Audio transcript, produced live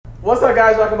What's up,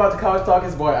 guys? Welcome back to Couch Talk.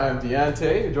 It's boy, I'm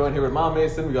Deante. You're joined here with Mom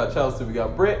Mason. We got Chelsea. We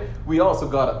got Britt. We also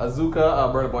got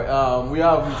Azuka, Burner Boy. We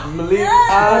have Malik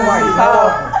and we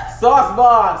have Sauce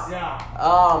Boss.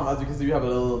 Yeah. As you can see, we have a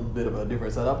little bit of a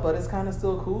different setup, but it's kind of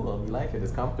still cool. We like it.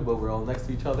 It's comfortable. We're all next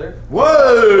to each other. Whoa!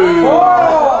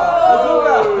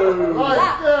 Azuka,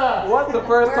 Right. what's the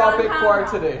first topic for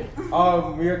today?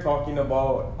 We are talking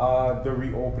about the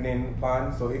reopening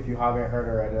plan. So if you haven't heard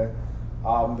already,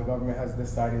 the government has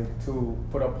decided to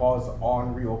put a pause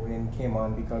on reopening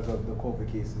Cayman because of the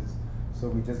COVID cases. So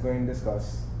we're just going to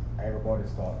discuss everybody's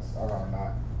thoughts around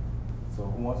that. So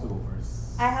who wants to go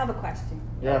first? I have a question.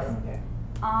 Yes. Okay.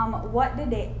 What did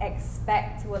they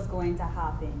expect was going to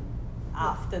happen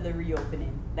after the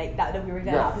reopening? Like that we were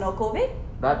gonna have no COVID?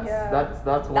 That's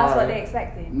That's what they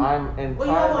expected. I'm entirely. Well,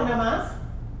 you have on the mask?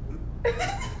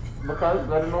 Because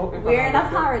I don't know if We're in a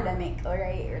pandemic,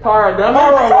 alright?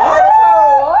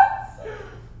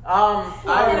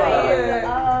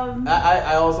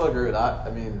 I also agree with that.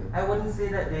 I mean, I wouldn't say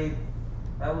that they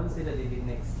didn't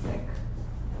expect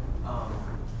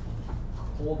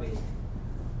COVID.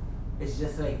 It's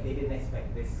just like they didn't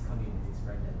expect this community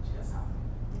spread that just happened.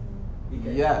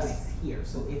 Because Yes. it's here.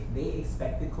 So if they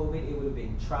expected COVID, it would have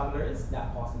been travelers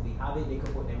that possibly have it. They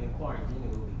could put them in quarantine.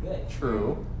 It would be good.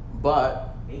 true, but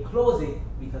They close it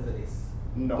because of this.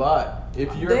 No. But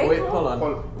if you're They hold on.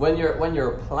 Hold- When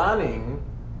you're planning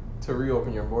to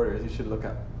reopen your borders, you should look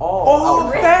at all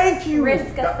Risk- thank you.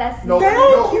 Risk assessment.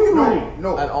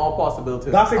 No. and all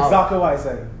possibilities. That's of exactly what I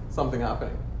said. something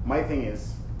happening. My thing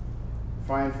is,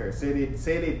 fine, fair. Say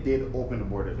they did open the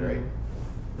borders, right?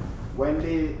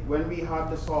 When we had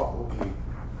the soft opening,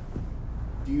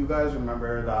 do you guys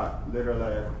remember that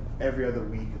literally every other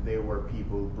week there were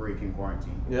people breaking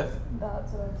quarantine? Yes.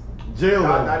 That's what I was Jail.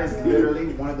 That is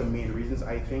literally one of the main reasons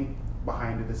I think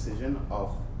behind the decision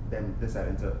of them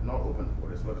deciding to not open the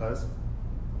borders, because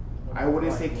I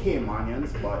wouldn't say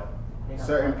Caymanians, but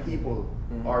certain people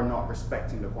are not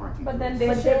respecting the quarantine. But then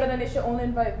rules. they should only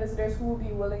invite visitors who will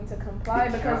be willing to comply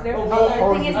They because can't. they're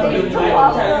The thing is, I they mean, too I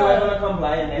often. tell you I'm gonna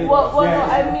comply and then well, no, Yeah.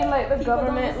 I mean like the People don't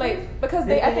government, listen. like because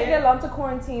I think they're allowed to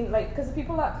quarantine, like because the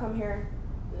people that come here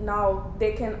now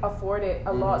they can afford it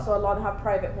a lot, so a lot have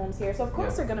private homes here. So of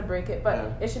course Yeah. they're gonna break it, but Yeah.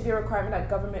 it should be a requirement that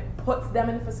government puts them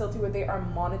in a facility where they are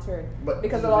monitored. But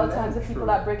Because a lot of even times the then, people true.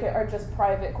 that break it are just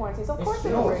private quarantine. So of course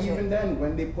they're gonna No, break even it. then,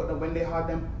 when they had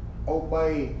them out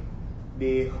by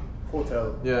the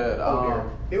hotel Yeah. out there,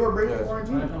 they were breaking yes.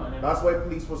 quarantine. That's why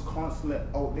police was constantly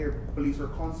out there. Police were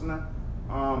constantly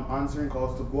answering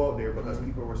calls to go out there because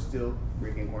people were still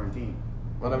breaking quarantine.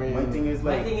 But I mean, My thing is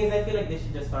My like, thing is, I feel like they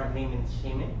should just start naming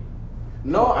shaming.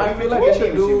 no, I I feel think like it's they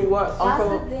should do shame. what That's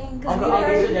Uncle. the thing, because Uncle we I think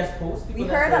they should heard, just post people we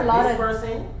that heard said a lot this of-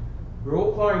 person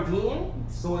broke quarantine,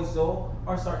 so and so,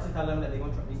 or start to tell them that they're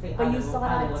going to say, But I you don't saw know,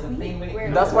 I that wasn't playing with tweet it.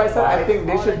 where- That's why I said I think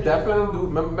they All should of definitely do.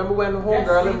 Remember when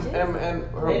homegirl Yes, and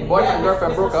her Yeah, boyfriend and yeah,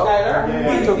 girlfriend Mr. broke out? Skyler.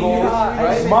 Yeah. We took over,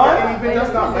 right? and even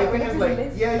just that. My thing is like,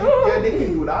 yeah, they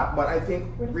can do that, but I think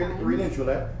really and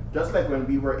truly, just like when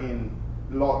we were in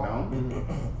lockdown,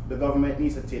 the government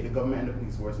and the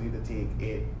police force need to take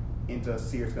it into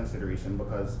serious consideration,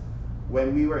 because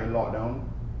when we were in lockdown,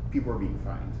 people were being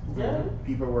fined. Yeah.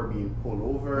 People were being pulled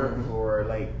over, or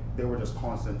like there were just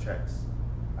constant checks.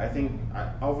 I think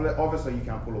obviously you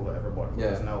can't pull over everybody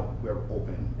because Yeah. now we're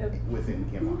open within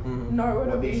Cayman. Nor would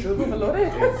What it they be should be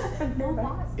overloaded. is, no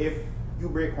mask. if you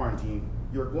break quarantine,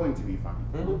 you're going to be fined.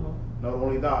 Mm-hmm. Not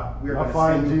only that, we're Not going to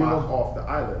fine, send you back Gino. off the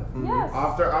island. Yes.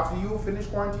 After you finish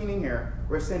quarantining here,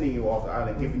 we're sending you off the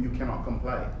island, given you cannot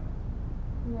comply.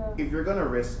 Yeah. If you're gonna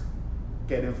risk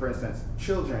getting, for instance,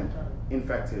 children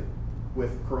infected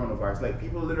with coronavirus, like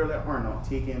people literally are not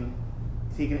taking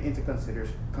into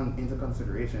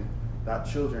consideration that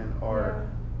children are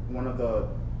one of the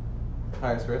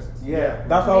Highest risks. Yeah,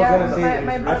 that's what I was Yeah, gonna say.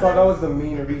 my I brother- thought that was the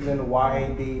main reason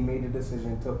why they made the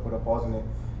decision to put a pause on it,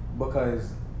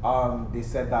 because they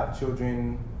said that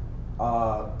children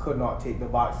could not take the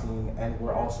vaccine and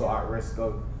were also at risk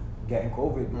of getting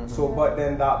COVID. So, but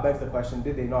then that begs the question: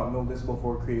 did they not know this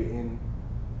before creating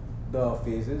the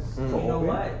phases? To You know open?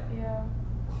 what? Yeah.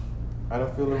 I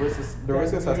don't feel the risk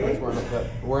assessments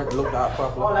weren't looked at Oh,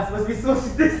 properly. that's supposed to be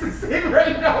social distancing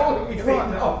right now. We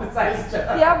saying no besides each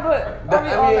other. Yeah, but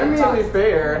I mean, to be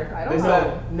fair, I they don't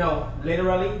said No,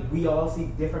 literally, we all see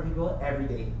different people every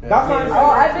day. That's what Yeah. I'm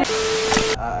Oh, I saying.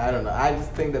 think I don't know. I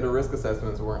just think that the risk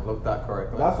assessments weren't looked at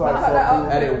correctly. That's what I But- thought too.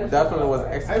 And it definitely was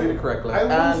executed correctly. I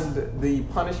was- And the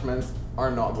punishments are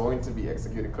not going to be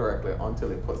executed correctly until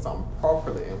they put something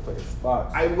properly in place.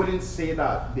 Facts. I wouldn't say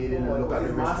that they didn't look at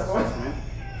the risk assessment.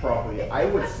 properly, I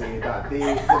would say that the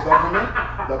government,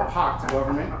 the packed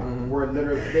government, were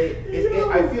literally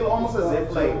I feel almost as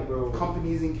if like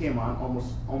companies in Cayman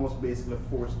almost basically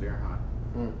forced their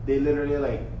hand. They literally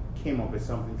like came up with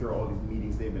something through all these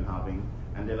meetings they've been having,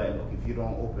 and they're like, look, if you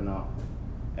don't open up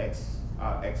X,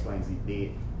 Y, and Z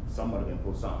date, somebody can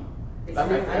put something. I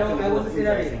wouldn't say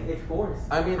that it's forced.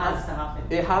 I mean, it has to happen.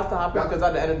 It has to happen because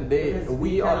at the end of the day, Because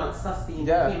we cannot are. sustain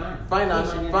Yeah, Cayman. finance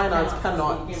Caymanians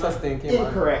cannot sustain Cayman.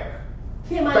 Incorrect.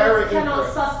 Caymanians Very cannot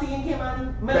incorrect. sustain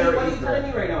Cayman. Very What are you incorrect. telling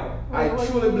me right now? I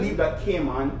truly believe that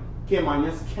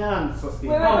Caymanians can sustain.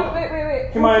 Wait.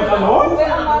 Caymanians alone? Wait,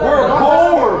 I'm not- We're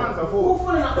Who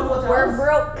filling up the hotels? We're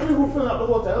broke. Who filling up the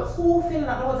hotels? Who filling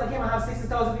up the hotels? Cayman have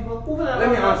 60,000 people. Who filling up Let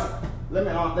the me hotels? ask. Let me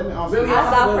ask. Really? you. As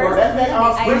that person Let me said,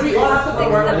 ask I you think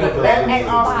this. Let me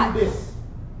ask you expats. this.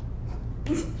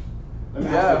 Let me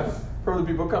ask you Yeah, this. probably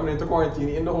people coming into quarantine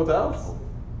in the hotels.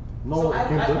 No, So I it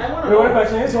came want to. to Wait, what the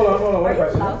question is? Hold on, Are what you the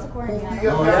question allowed is? to quarantine?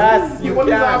 Yes, you What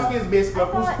he's can. asking is basically I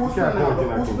thought- who's filling out the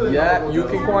hotels? Yeah, you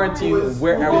can quarantine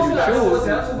wherever you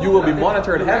choose. You will be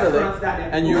monitored heavily,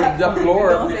 and you the Don't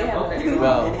floor. say heavily.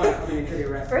 Well,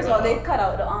 First of all, they cut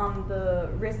out the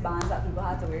wristbands that people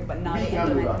had to wear, but now We they can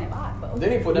do implementing that. it back. But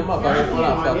then he put them up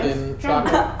on fucking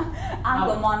tracker. I'm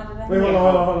gonna monitor them. Wait, hold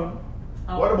on.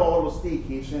 What about all those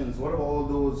staycations? What about all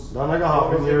those? That like a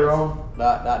happen year round.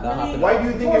 That happen. Why do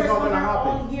you think it's not gonna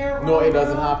happen? No, it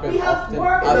doesn't happen We have often,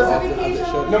 work, as there's often as it vacation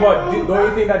should. on No, here. but don't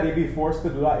you think that they'd be forced to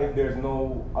do that if there's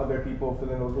no other people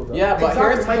filling those hotels? Yeah, but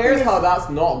Exactly. My here's thing how is- that's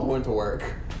not going to work.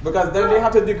 Because then they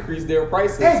have to decrease their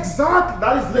prices. Exactly.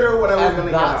 That is literally what I was And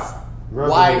gonna get that's at.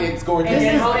 why it's going to And be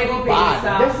then how they gonna pay their bad.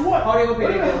 staff? Guess what? How they gonna pay Wait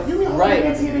a their minute, bills? You mean how Right. they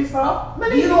get paid their stuff?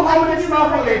 Man, You know how much you stuff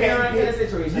are mean they ignorant getting to the paid?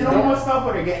 situation. You know how much stuff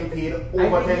are they getting paid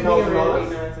over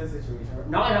 $10,000?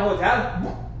 Not in a hotel.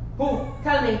 Who?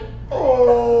 Tell me.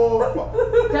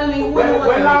 Oh, Tell me who when in a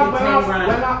hotel making 10 when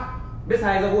grand I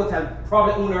besides a hotel,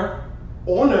 probably owner.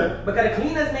 owner, Because the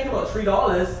cleaners make about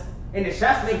 $3 and the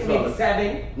chefs make maybe $6.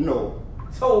 $7. no.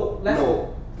 So let's No.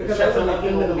 because Chefs that's are what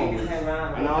making people minimum making wage. 10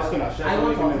 grand. And asking that chefs I are want to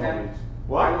making talk to minimum them. wage.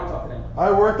 I What? want to talk to them.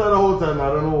 I worked at a hotel and I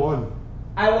don't know one.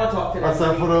 I want to talk to them.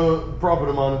 Except for the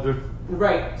property manager.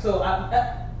 Right. So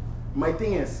My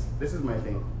thing is, this is my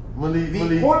thing.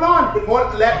 Malik. Hold on,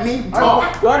 let me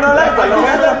talk. No, let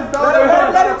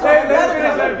it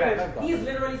talk. he's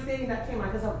literally saying that Cayman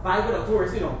because of vibe with the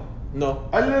tourists, you know. No.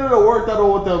 I literally worked at a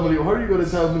hotel, Malik. How are you going to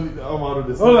tell Malik that I'm out of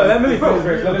this? Hold on, let me finish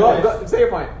first. Let me finish. Go, say your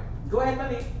point. Go ahead,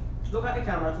 Malik. Look at the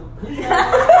camera too.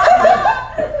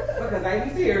 Because I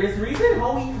need to hear this reason.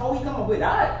 How we come up with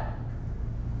that?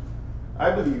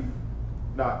 I believe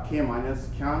that Caymanians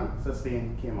can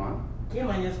sustain Cayman.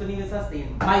 Cayman just couldn't even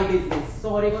sustain my business.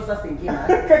 So how they gonna sustain Cayman?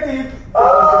 Continue.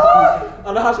 Oh,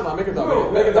 no, Hashima, make it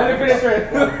talk. Make it Let me finish talk.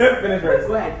 first. Let me finish first.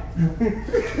 Go ahead.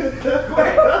 Go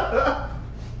ahead.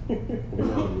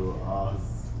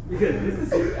 Because this is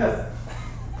serious.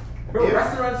 Bro,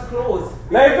 restaurants closed.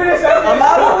 Let me finish. I'm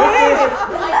not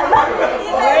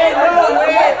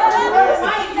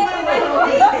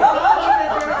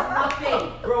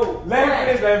Nothing. Bro, Let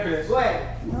me finish. Go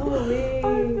ahead. No way. I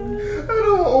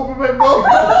don't want to open my mouth.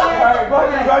 Alright, go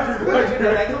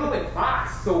ahead. I come up with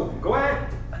facts, so go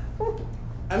ahead.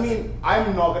 I mean,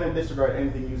 I'm not gonna disregard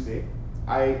anything you say.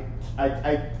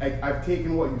 I've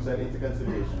taken what you said into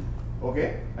consideration.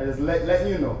 Okay? I just letting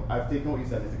you know I've taken what you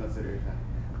said into consideration.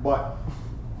 But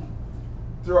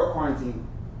throughout quarantine,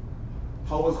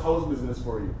 how was business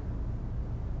for you?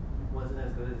 Wasn't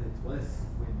as good as it was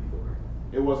before.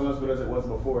 It wasn't as good as it was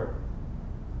before.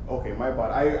 Okay, my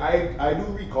bad. I do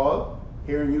recall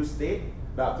hearing you state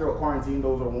that throughout quarantine,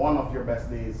 those were one of your best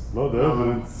days. No, the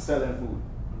evidence. Selling food.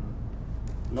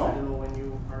 No? I don't know when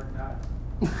you heard that.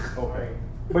 Okay.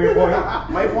 But your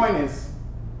point? My point is,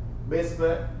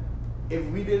 basically, if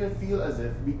we didn't feel as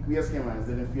if, we as Caymanians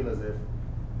didn't feel as if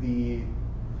the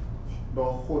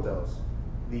hotels,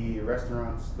 the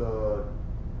restaurants, the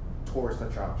tourist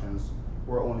attractions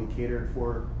were only catered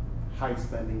for high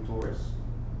spending tourists,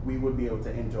 we would be able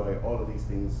to enjoy all of these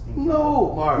things.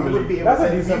 No, Mark. We would be able That's a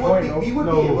to, decent we would, point, be, we would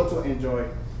no. be able to enjoy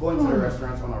going to the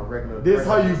restaurants on a regular This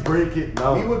how you basis. break it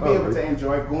down. We would be able to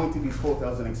enjoy going to these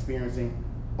hotels and experiencing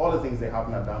all the things they have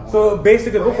not done. So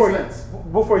basically, For instance,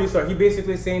 before you start, he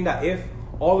basically saying that if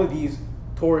all of these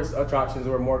tourist attractions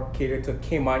were more catered to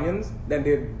Caymanians, then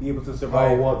they'd be able to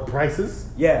survive. what, prices?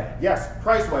 Yeah. yes,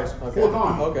 price wise. Okay. Hold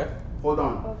on. Okay. Hold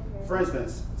on. Okay. For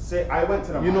instance, say I went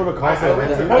to the You know the I concept. went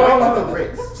to, Hold I on, went to hold the on.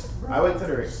 Ritz. I went to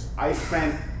the Ritz. I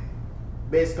spent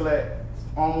basically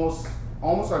almost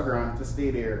 $1,000 to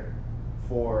stay there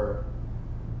for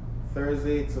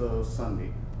Thursday to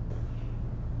Sunday.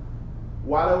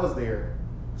 While I was there,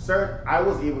 I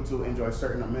was able to enjoy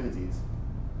certain amenities,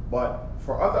 but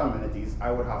for other amenities,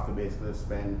 I would have to basically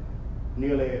spend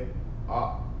nearly.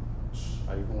 I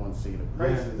don't even want to say the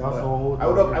prices. Yeah, that's but all. I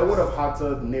would have had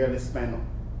to nearly spend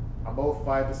about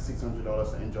 $500 to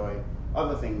 $600 to enjoy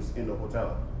other things in the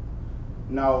hotel.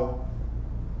 Now,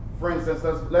 for instance,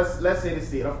 let's say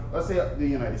the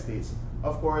United States.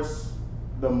 Of course,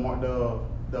 the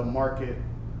market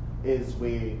is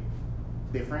way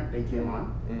different than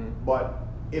Cayman. But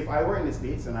if I were in the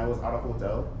States and I was at a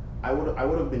hotel, I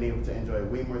would have been able to enjoy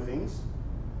way more things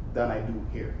than I do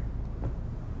here.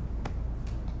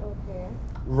 Okay.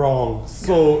 Wrong.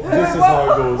 So this is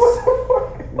how it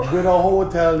goes. With a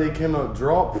hotel, they cannot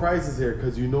drop prices here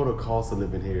because you know the cost of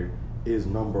living here is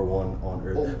number one on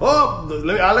earth.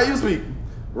 I'll let you speak.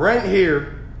 Rent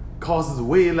here costs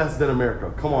way less than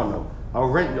America. Come on now. A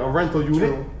rental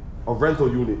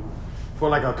unit for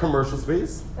like a commercial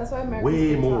space, That's why American way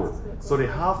states more. houses look So they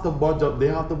have to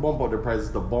bump up their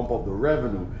prices to bump up the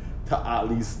revenue to at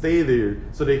least stay there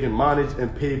so they can manage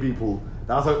and pay people.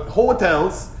 That's like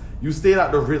hotels. You stayed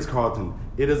at the Ritz-Carlton.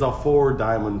 It is a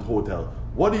 4-diamond hotel.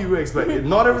 What do you expect?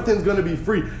 Not everything's gonna be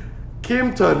free.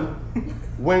 Kimpton,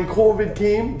 when COVID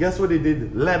came, guess what they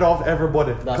did? Let off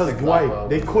everybody. Because exactly why?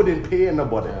 They couldn't pay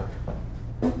anybody. Yeah.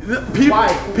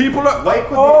 People are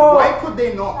Why could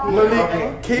they not pay Malik,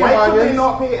 anybody? Why could they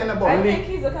not pay I anybody? think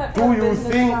he's looking at do from a you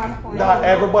business think standpoint. that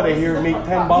everybody here make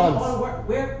 10 bonds?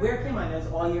 We're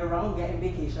Caymanians all year round getting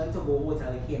vacation to go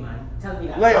hotel in Cayman. Tell me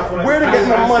that. Like, That's what where they I'm getting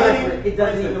the saying. money? It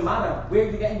doesn't even matter. Where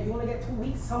you getting? You want to get 2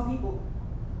 weeks? Some people.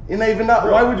 And not even that,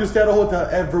 why would you stay at a hotel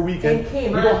every weekend? In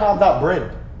Cayman. You don't have that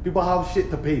bread. People have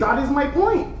shit to pay. That is my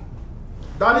point.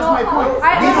 That is No, my point.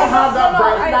 I- We don't have that no,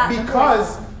 bread I-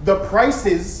 because the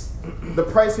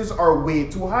prices are way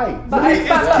too high. It's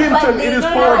Kimpton, it is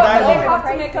no, 4 no, They diamond.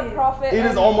 have to make a profit. It is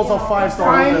and, almost you a know, 5-star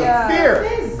Fine, hotel. Yeah.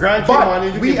 fair. Grand But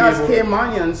Cayman, you we can as be able-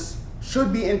 Caymanians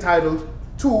should be entitled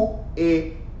to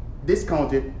a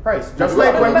discounted price. Just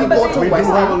like when we but go they- to We do West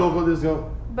have a End. local discount.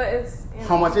 But it's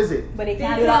How much is it? But they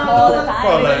can't do that all the time.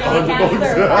 Well, like, They can't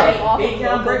 $100. survive off They of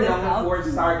can't local bring down a discounts.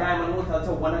 4-star diamond hotel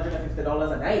to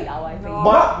 $150 a night. That's why I think.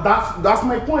 But that's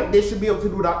my point. They should be able to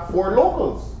do that for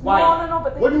locals. Why? No,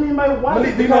 but they, What do you mean by why?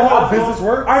 Malik, do you know how business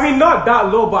works? I mean, not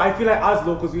that low, but I feel like as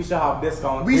locals, we should have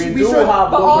discounts. We do should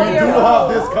have, But all we do year have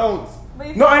round. discounts. but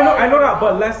you No, can I know buy that, it.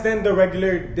 but less than the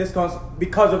regular discounts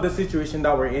because of the situation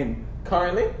that we're in.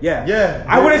 Currently? Yeah. Yeah.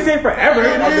 I wouldn't say forever. It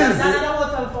is. Not another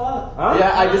hotel fall. Huh?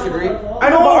 Yeah, I disagree. I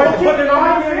know, but they're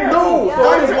not making it. No, Yeah.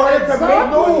 that is what it's to make about.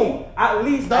 money. No. At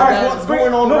least That's alright, what's for-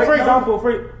 going on No, right for now. example,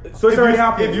 so it's already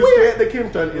happening. If you stay at the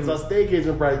Kimpton, it's a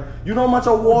staycation price. You know how much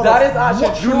a water. That is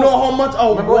actually You true. know how much a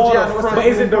Remember what Gianna was waterfront But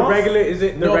is it the costs? regular? Is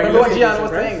it the No, remember regular? what Gianna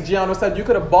was price? saying? Gianna said you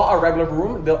could have bought a regular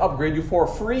room, they'll upgrade you for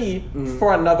free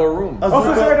for another room. Oh,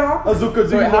 so it's already happening? Azuka, do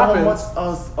So you it know how happens.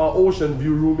 much ocean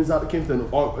view room is at the Kimpton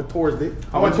on a tourist day?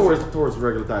 How much is tourist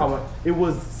regular time? How much? It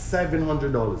was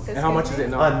 $700 And how much is it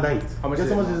now? a night. How much Guess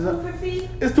is how it? much is that? 250.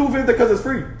 It's $250 because it's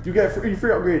free. You get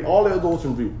free upgrade. All the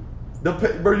ocean view.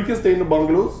 Bro, you can stay in the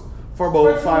bungalows for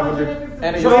about $500.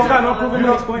 And So it's is that not proving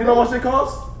his point? You know how much it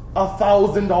costs?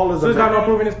 $1,000. So is that not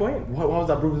proving his point? Why was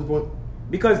that proving his point?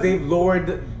 Because they've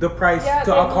lowered the price Yeah,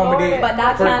 to they've accommodate. lowered it. But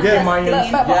that for can't Caymanians.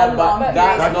 sustain But- for yeah, a but long that's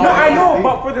period. not. No, I know, That's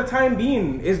but for the time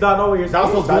being, is that not what you're saying?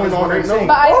 That's what's That going is on what right I'm now. saying.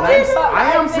 But I I'm think, saying- but I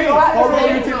am think saying- what How long I'm do you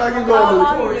saying- think I can How go?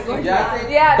 long is it going to Yeah. last?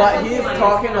 Yeah, But that's he's what I'm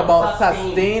talking saying. about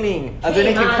sustaining, as in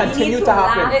it can Cayman, continue need to to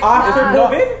happen. last After time.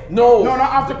 COVID? No, No,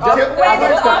 not after. Just- till- Wait, after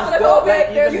there's it's after still, COVID,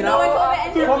 like, there's even You know when now- COVID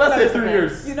ended? So let's say 3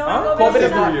 years. You know Huh? when COVID COVID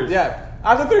is three not. years. Yeah.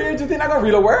 After 3 years, you think that's gonna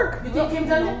really work? You think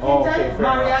Kimpton, Oh, okay, fair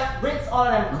Marriott, Ritz, all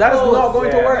of them. That is closed. not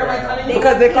going to Yeah. work Am I telling you?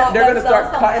 because they're gonna themselves start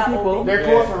some cutting that people. open. They're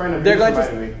close for renovation. They're going to- by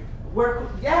the way.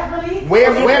 Yeah, Malik.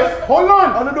 Where? Hold on.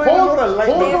 I don't know the light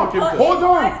bill for Kimpton. Hold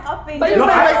on. But you No,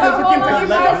 guys, I like but the hold fucking on, you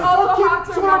like guys the also fucking have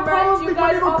to 200 remember. pounds You people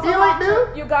guys don't also pay like have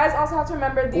that. to. You guys also have to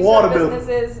remember these Water are bill.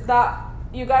 businesses that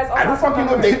you guys also I don't have to fucking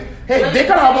know. remember. They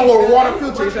can have a whole water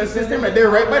filtration system and they're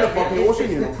right by the fucking ocean,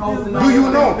 you know. Do you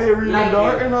know? They really Light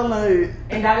dark bill. and I'm like,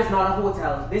 And that is not a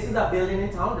hotel. This is a building in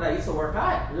town that I used to work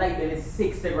at. Light bill is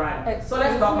 60 grand. So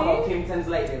let's talk Excuse about me? Kimpton's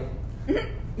light bill.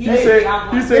 He said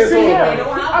Listen so. here. They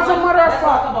don't have As a one. matter of Let's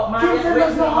talk fact, about Marriott, Kimpton Ritz,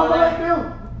 does not and all have a that. light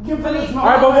bill. Kimpton does not.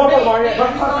 Alright, but what about Marriott? If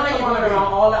you sound like you're going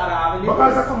around all the other avenues.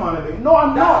 Because I come on a bit. No,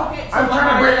 I'm That's not. okay. So I'm what trying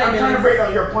to break. Marriott I'm trying to is- break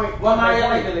down your point. What My Marriott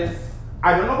point. light bill is?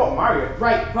 I don't know about Marriott.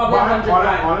 Right, probably But 100 all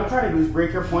grand. I'm trying to do is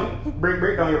break your point.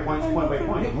 Break down your points point by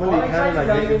point. All I'm trying to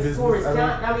tell you is tourists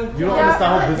can't. I mean, You don't Yeah,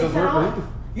 understand how they business cannot. works, right?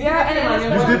 Yeah, and You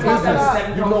did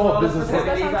business. You know what business is.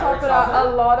 especially on top of that, a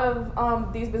lot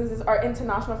of these businesses are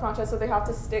international franchise, so they have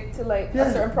to stick to like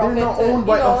a certain profit. they're not To, owned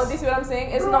by us. do you see what I'm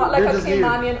saying? It's not like They're a just here.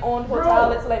 Caymanian owned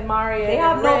hotel. It's like Marriott. They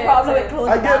have no Ritz, problem with and-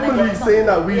 closing I down. get and Malik doing saying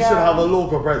that we Yeah. should have a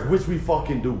local price, which we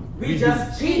fucking do. We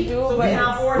just cheap, do, so but we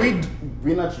can't afford it.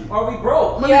 We not cheap. Or we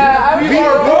broke. Yeah, I We agree.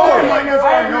 are I miners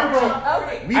are not cheap.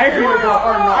 agree. We miners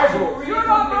are not cheap.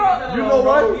 You know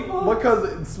what?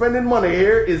 Because spending money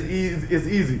here is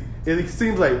easy. It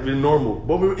seems like we're normal.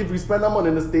 But if we spend our money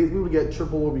in the States, we would get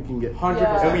triple what we can get.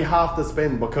 100%. And we have to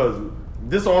spend because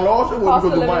this on our shit, Cost we're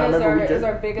of going to buy living them every is weekend.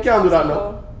 our biggest Can't do that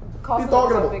obstacle. now. Cost He's of living is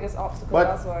talking our about- biggest obstacle. But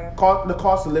That's why. the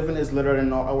cost of living is literally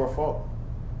not our fault.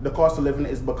 The cost of living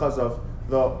is because of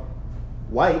the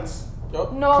whites No,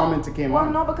 coming to Cayman. Well,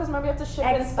 no, because maybe you have to ship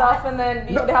in Expats. stuff, and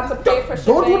then No, they have to pay for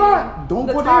shipping. don't do that. Don't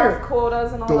the go tariff there.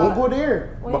 quotas and all Don't that. go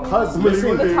there What do you because mean?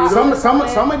 listen, The tax-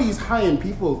 some of these high-end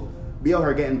people be out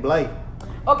here getting blight.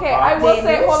 Okay, I will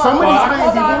say, hold on. Some of these hold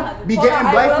high-end on, people be hold getting on,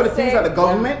 I blight will for the say- things that the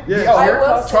government be Yeah. out I here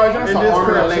will charging us say- an In this arm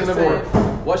and a leg correction for.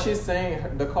 of What she's saying,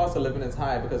 the cost of living is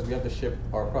high because we have to ship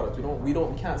our products. We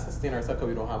can't sustain ourselves because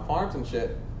we don't have farms and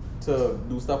shit to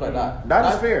do stuff like that. That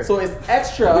is fair. So it's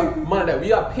extra money that we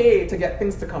got paid to get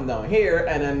things to come down here,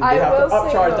 and then I they have to will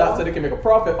say upcharge that though- so they can make a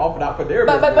profit off of that for their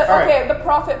But business. okay, the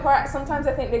profit part. Sometimes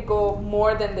I think they go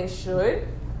more than they should.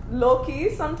 Low key,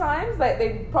 sometimes like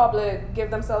they probably give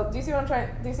themselves. Do you see what I'm trying?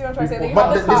 Do you see what I'm trying to say? They But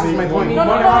have the this is top- my point. No,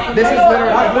 no, no. This is no, literally-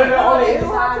 no, literally no, only- they do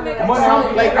have to make a Money-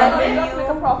 profit. like- They have to make a You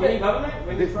need profit. government?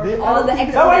 When you first- All the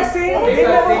That's what I'm expenses. saying. And They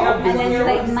have then business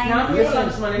like owners. Now, minus here's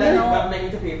lunch money that you the know, government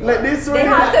needs to pay for. Like this They right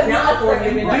have to here. meet a certain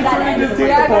This point. right just take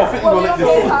Yeah, the profit and well, go we like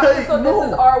don't pay taxes, this. so this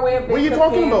is our way of What are you basically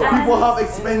talking paying about? taxes. People have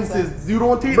expenses. You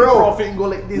don't take Bro. the profit and go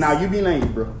like this. Now you be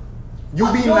naive, bro. You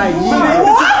be Malik, naive.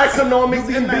 this is economics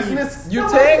You in be naive. business. You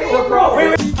take the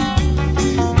profit,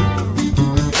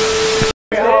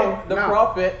 the Now-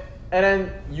 profit, and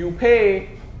then you pay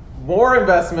more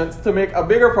investments to make a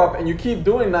bigger profit, and you keep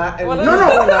doing that. And Well, you No, keep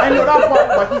no, doing that. I know that part,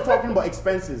 but he's talking about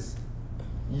expenses.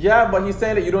 Yeah, but he's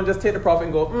saying that you don't just take the profit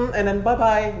and go, and then bye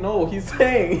bye. No, he's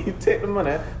saying you take the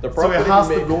money, the profit it that has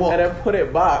you to make, go up. and then put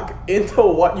it back into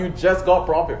what you just got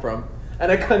profit from, and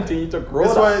then continue to grow.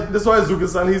 This why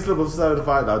Zuka-san, he slipped up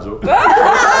 75 that joke. Good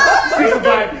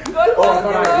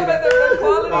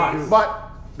quality. But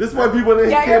This is why people in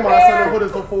Yeah, you're Cayman fair. selling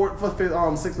hoodies for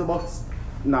 $60.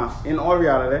 nah, in all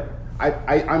reality,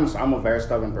 I'm a very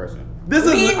stubborn person. This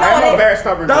is We know I'm a this. very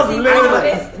stubborn That's person. literally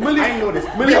this. Millie. I know this.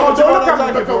 Millie, We how all much you don't want look that at me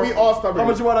jacket because for? we all stubborn. How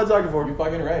much you want that jacket for? You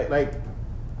fucking right. Like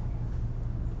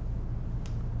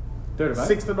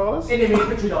 $60. And they made it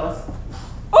for $3.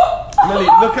 Millie,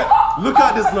 look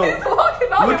at this now.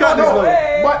 Look at this No, now.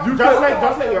 but You just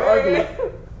can't- like your argument,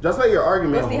 just like your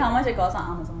Let's see how argument, much it costs on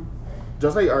Amazon.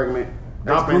 just like your argument.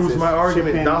 That proves expenses, my argument.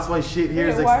 shipping, That's why shit here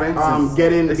is Wait, what? expensive.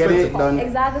 getting it Expensive. done.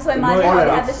 Exactly. So All imagine of how they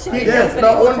that. have the shipping Yes, fees for the the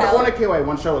one hotel. KY,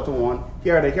 one shout out to one.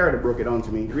 Here they broke it down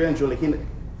to me. Really and truly,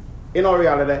 in all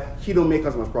reality, he don't make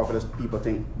as much profit as people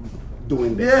think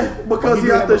doing this. Yeah, because But he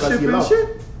doing have it to because ship he and love.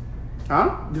 shit. Huh?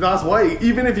 That's why.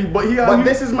 Even if he, but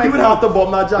this is my he would thing. have to bump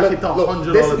that jacket to Look,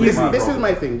 $100. this is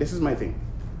my thing. This is my thing.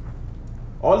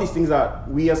 All these things that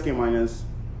we as Caymanians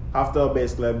have to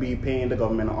basically be paying the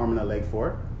government an arm and a leg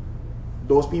for.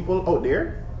 Those people out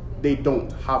there, they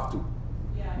don't have to.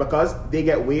 Because they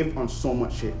get waived on so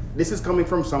much shit. This is coming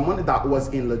from someone that was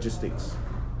in logistics.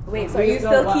 Wait, so are you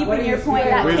still What keeping do your you point say?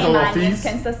 that Raise all our Caymanians fees?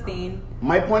 can sustain?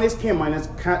 My point is Caymanians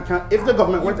can't if the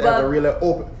government were to But- ever really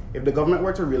open if the government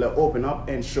were to really open up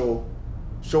and show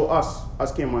us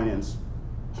as Caymanians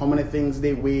how many things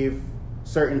they waive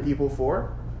certain people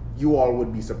for, you all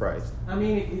would be surprised. I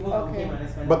mean, if people Okay. came and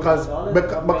spent Because- $100, because- the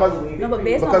government because- will waive No, it but for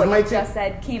based you. on Because what my you thing- just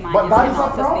said, Caymanians But that is cannot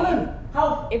a problem. sustain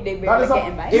How? if they That barely is a- get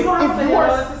invited. You don't have if to you are-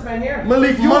 $100 to spend here.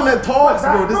 Malik, money talks,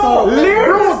 bro. This all Bro,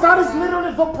 that is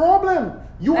literally the problem.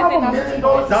 You I have think $1 that's million the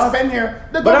point. to spend here.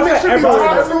 The But government that's should be everywhere.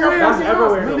 taxing your That's fucking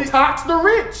everywhere, ass. though. Tax the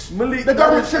rich. Malik, The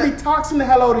government should be taxing the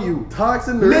hell out of you.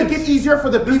 taxing the Make rich. it easier for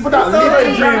the people that is live not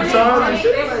in a Germany. dream, son. This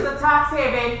is a tax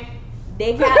haven.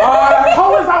 They can't.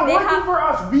 How is that They working have- for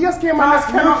us? We as Caymanians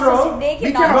cannot neutral. They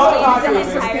we cannot cannot change tax the the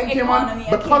entire system economy of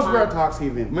because Cayman. we're a tax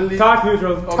haven. Malik, Tax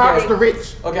neutral. Tax the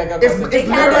rich. Okay, I got a It's question. They can't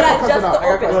do literally that because just of to that.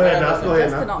 open. Go ahead now, go ahead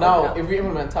Just to not Now, open if we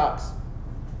implement tax,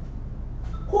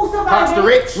 Who survived? Tax the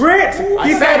rich. Rich.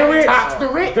 He said the rich. Tax the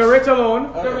rich. The rich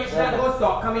alone. The rich that go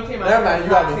stock coming came out. Never mind, you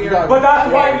got me, you got me. But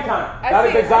that's why we can't. I That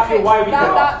is see- exactly okay, why we that-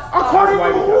 can't. that's- According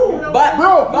That's to why we who? can't. but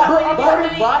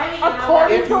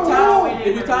according if to you who? tax,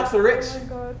 if you tax the rich, Oh my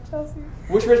God, Chelsea.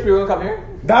 which rich people gonna come here?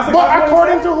 That's But exactly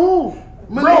according what to who?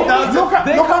 Malik, Bro, that's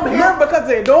They come here because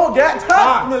they don't get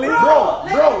taxed, Malik. Bro,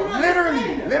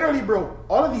 literally, bro.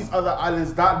 all of these other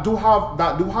islands that do have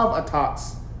a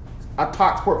tax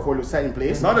portfolio set in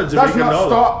place. Not a does Jamaican not dollar.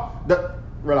 stop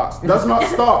does not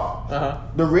stop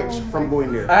the rich from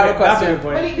going there. I have a question.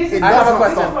 It I have does a not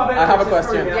question. stop. I have a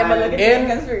question. Yeah, but look at In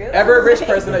Jamaicans for real. every rich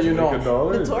person that you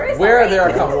know, The tourists where are are their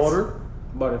rich. accounts? Water.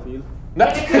 Butterfield. No.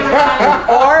 Why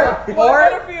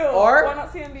or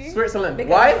not CND? Switzerland.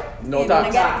 Because Why? No you're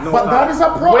gonna tax. get- No But that tax. is a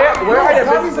problem. Where are their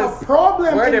that is businesses? a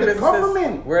problem Where are in their the businesses?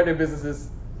 government. Where are their businesses?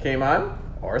 Cayman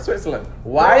or Switzerland?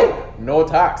 Why? No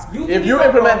tax. You If think you it's a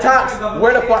implement problem tax, for the government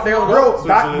where the to fuck they gonna Bro, go?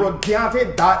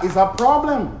 Deontay, that is a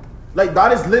problem. Like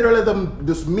that is literally the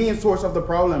main source of the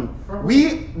problem.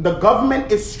 The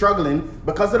government is struggling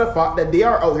because of the fact that they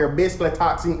are out here basically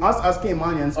taxing us as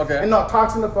Caymanians and not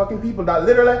taxing the fucking people that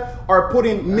literally are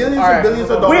putting millions and billions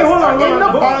of dollars in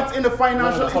the banks, in the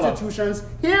financial institutions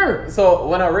here. So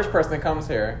when a rich person comes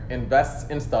here, invests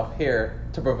in stuff here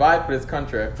to provide for this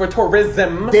country, for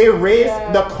tourism, They raise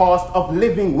the cost of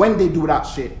living when they do that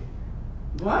shit.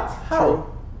 What? how?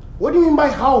 What do you mean by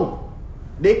how?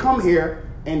 They come here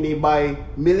and they buy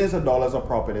millions of dollars of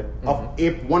property, of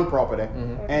one property,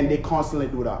 and they constantly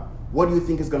do that. What do you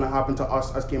think is going to happen to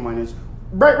us as Caymanians?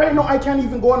 Right now, I can't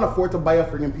even go and afford to buy a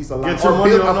freaking piece of land. Get your or money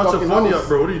build up, a not your fucking money house. up,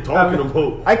 bro. What are you talking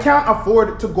about? I can't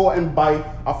afford to go and buy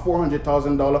a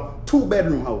 $400,000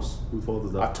 two-bedroom house. Whose fault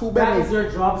is A that? That two-bedroom. is your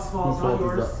job's fault, Whose fault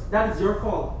not is yours. That is your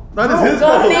fault. That is his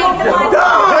fault. Make the money.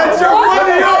 Get your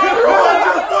money up, bro. Get your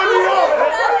money up.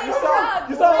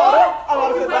 You saw what? I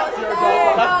want to say that's your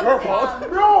fault. That's your fault.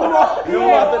 Bro, You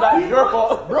want to say that's your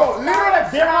fault. bro, literally,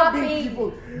 there have been people.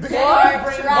 You're That's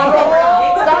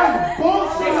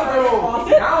bullshit, bro.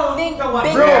 Think Bro,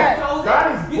 bigger. that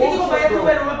is You think you gonna buy a bullshit, bro.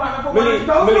 two-bedroom apartment for Millie,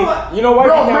 $100,000? Millie, you know why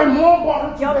Bro, you my can't? mom bought her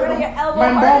Yo, bro, two-bedroom. your elbow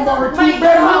My mom hurts. bought her My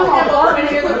two-bedroom mom bought her apartment.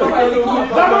 two-bedroom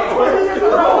That apartment. was 20 years ago.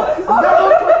 That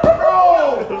was 20,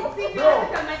 bro.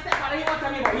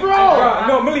 Bro,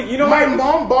 no, Millie, you know My why?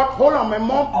 mom bought. Hold on, my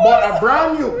mom bought a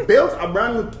brand new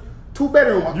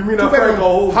two-bedroom. You mean a two-bedroom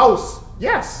Franco? house?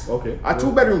 Yes. Okay. A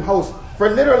two-bedroom house for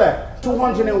literally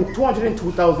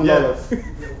 $202,000.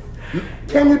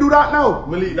 Can you do that now?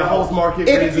 Malik, the house market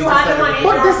If raises you had the money-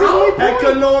 But this is my point.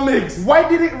 economics. Why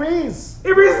did it raise?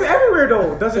 It raises everywhere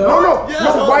though, does it? No. Yes,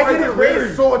 No. house Why prices did it raise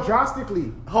vary. so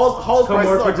drastically? House Come prices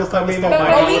work are for just just like a the minute. stock But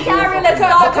market. we can't really Because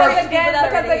stop again, rich people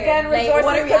that because already again, like, what resources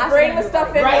are we to asking bring them the to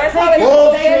stuff do? in. Right, Where's thank how it's you. COVID?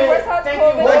 Bullshit. Where's how it's Thank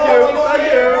you. COVID?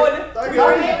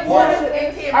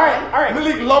 Thank you. All right.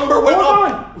 Malik, lumber went Hold up.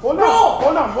 on.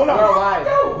 Worldwide.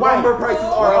 Lumber prices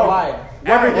are up. Worldwide.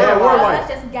 Everywhere, Yeah, worldwide.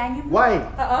 Let's just gang him. Why?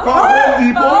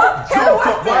 Home Depot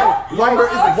jumped up. Lumber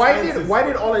is Why expensive.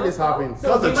 did all of this happen?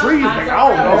 Because the trees, nigga. I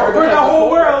don't know. For the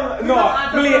whole world, no,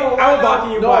 Millie, I'm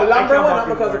backing you. No, but I lumber can't went back up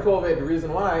you because more. of COVID. The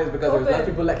reason why is because there's less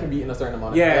people that can be in a certain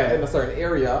amount of in a certain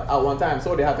area at one time,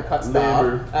 so they have to cut staff,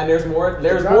 Labor. and there's more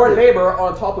labor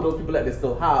on top of those people that they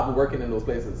still have working in those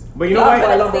places. But you know That's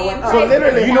why? why lumber went up. So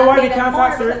literally, you know why we can't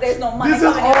tax the rich? There's no money This is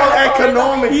coming in. all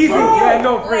economics. Easy, yeah,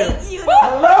 no, for real. Like, you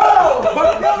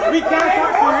But we can't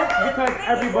tax the rich because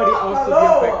everybody else will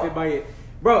be affected by it.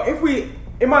 Bro, if we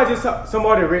imagine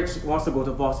somebody rich wants to go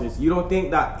to Foster's, you don't think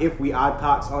that if we add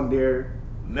tax on their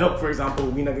milk, for example,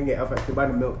 we're not gonna get affected by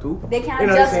the milk too? They can't You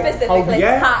know what I'm just saying? specifically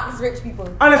Yeah. tax rich people.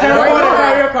 Understand? Why I'm going to not?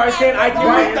 carry your car saying I can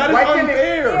Why- win. That is Why can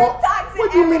unfair. You're taxing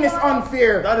What do you mean it's everyone.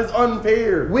 unfair? That is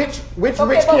unfair. Which rich but-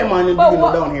 Caymanian do but you know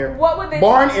what- down here? what would they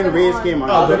Born tax and them raised on? Cayman.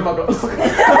 Oh, then my God.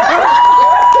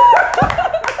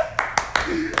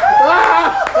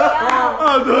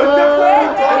 Oh, dude.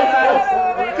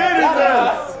 Get his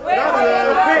ass. Wait,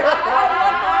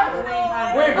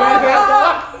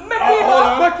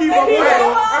 Mickey,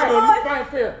 Fine,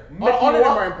 fair. All of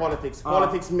them are in politics.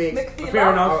 Politics makes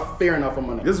fair enough. fair enough of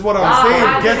money. This is what I'm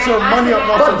saying. Get your money up,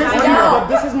 not But your this, money up. but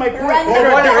this is my point. Random.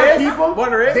 There Wonder are is- people.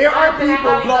 wonder is- There are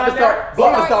people. Block this out.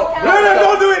 Block this out. No,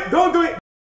 don't do it. Don't do it.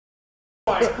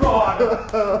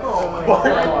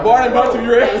 Born and brought to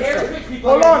you, right?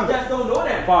 Hold on. Just don't know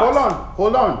that. Hold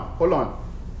on.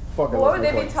 Fuck it. What would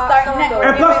they be let's taxed Start on next. though?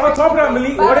 And plus, on top of that,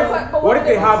 Malik, what if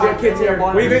they have their kids here?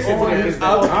 Born What if they and say to their kids?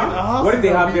 born. What if they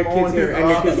have their kids here and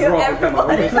their kids grow up with them? What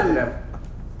do you say to them?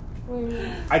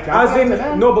 I can't As talk to in,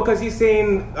 them. no, because he's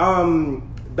saying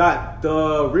that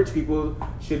the rich people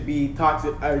should be taxed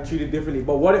treated differently.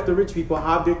 But what if the rich people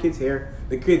have their kids here,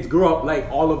 the kids grow up like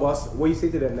all of us? What do you say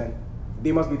to them then?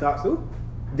 They must be taxed too?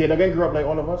 They're not gonna grow up like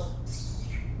all of us.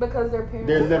 Because their parents.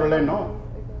 They're literally not.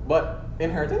 But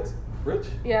inheritance, rich.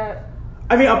 Yeah.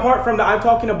 I mean, apart from that, I'm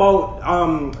talking about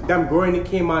them growing in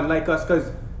Cayman like us, because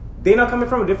they're not coming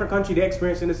from a different country. They're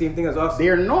experiencing the same thing as us.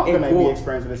 They're not In gonna be quote.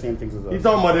 experiencing the same things as us. He's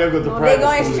talking about they're going to They're private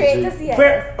going schools straight and to shit.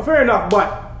 CS. Fair enough,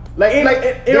 but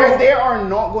They are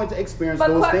not going to experience But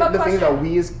those things, the things that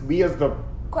question. we as the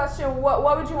Question: What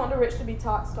would you want the rich to be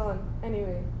taxed on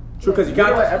anyway? True, because you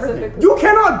can't do everything. You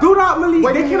cannot do that, Malik.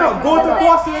 What They do you mean cannot I go to cannot?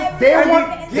 Foster's. They and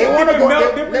want to go.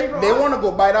 milk, They want to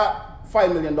go buy that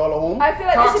 $5 million home. I feel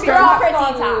like they should be Property taxed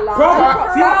tax. on land.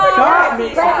 Property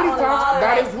Property tax.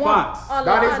 That is one. Facts.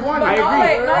 That is one. But I not agree.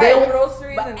 like, not They- like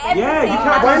groceries and things. Yeah, you Everything can't.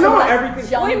 has Why not? just Everything.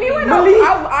 jumping. What do you mean? Malik.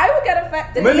 I would get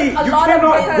affected. Malik, A you lot of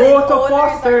cannot business go to owners are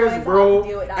Foster's, going to bro, have to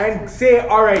deal with that and too. say,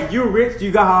 all right, you rich, you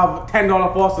gotta have $10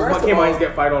 Foster's, First but of Caymans all,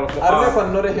 get $5 Foster's. I don't know if I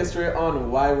know the history on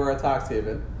why we're a tax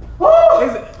haven.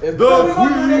 Is it? It's The We're going to do this whole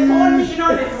meeting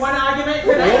on this one argument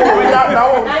today.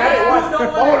 Hold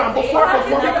on.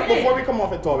 Before we come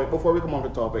off the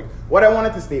topic, what I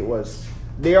wanted to state was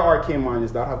there are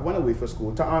Caymanians that have went away for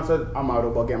school. To answer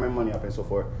Amado about getting my money up and so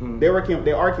forth, there are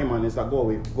Caymanians that go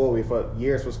away for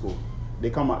years for school. They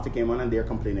come back to Cayman and they're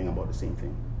complaining about the same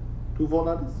thing. Who vote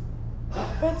that is?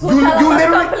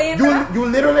 You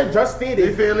literally just stated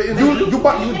They failed the you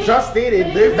interview. just stated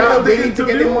They that failed they the need to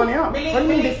get interview. their money up. What do you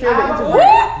mean they failed the interview?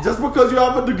 What? Just because you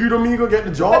have a degree don't mean you gonna get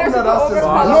the job. But No, there's that's people just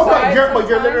overqualified. No, but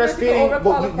you're literally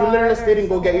Sometimes stating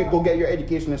people go get your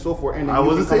education and so forth. And then I you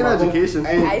wasn't can saying come back home education.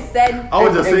 and- I said. I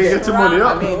was just saying get your money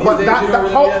up. I mean, But these that, days you don't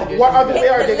really how, get education. what other way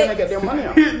are they Hit the gonna get their money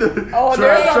up? Oh,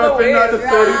 there's other Trapping ways. at the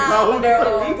 30 pounds. They're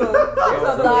illegal. There's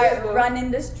other ways. Start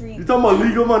running the street. You talking about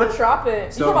legal money? Trap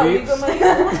it. So You talking vapes? about legal money?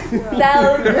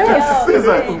 Sell It's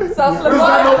like- things. Sell Is that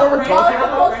not what we're talking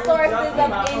Multiple about? sources of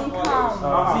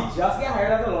income. She just get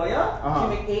hired as a lawyer. Uh-huh. She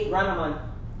make $8 grand a month.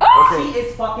 Okay. She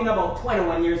is fucking about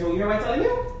 21 years old. You know what I'm telling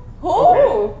you?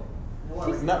 Who?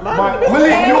 Not But- mine.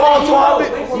 Malik, you also have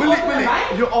it. Wait, she Malik, got Malik,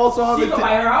 right? you also have She it. go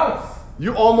buy her house.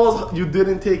 You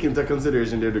didn't take into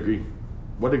consideration their degree.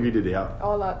 What degree did they have?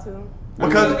 All that too.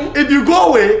 Because if you go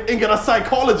away and get a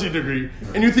psychology degree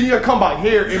and you think you're gonna come back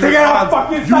here and They make got a odds,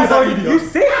 fucking use that psychology. idiot. You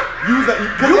sick? Use that. You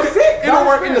Because sick? it don't That is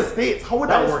work in the fair. States. How would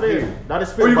That that is work fair. here? That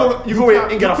is fair. Or you but go away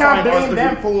can't- and get a you can't fine arts blame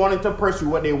them degree. for wanting to pursue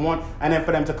what they want and then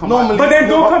for them to come No, back. Malik, But then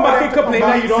don't But come for back them and to complain come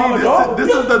that back, you don't have a See, job. this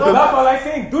is the That's all I'm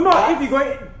saying. Do not, if you go.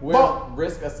 Where But-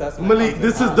 risk assessment. Malik, comes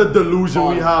this in is the delusion we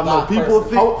on have now. that People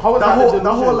person. think How is that that a whole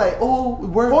delusion? like, oh,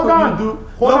 work Hold what on. you do,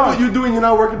 Hold love on. what you do, and you're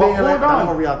not working. But Then you're like, hold that's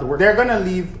how we on. have to work. They're gonna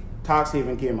leave tax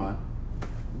haven Cayman,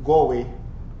 go away,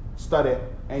 study,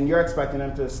 and you're expecting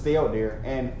them to stay out there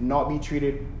and not be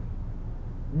treated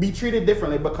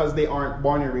differently because they aren't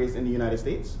born and raised in the United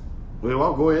States. Wait,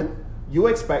 well, go ahead. You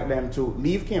expect them to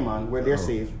leave Cayman where they're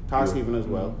safe, tax Yeah. haven as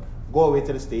well, go away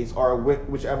to the States or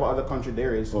whichever other country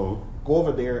there is. Oh. Go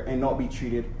over there and not be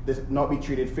treated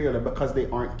fairly because they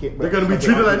aren't. They're gonna be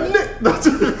treated like Nick. That's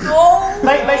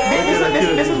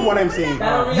This is what I'm saying. That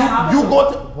don't really happen. You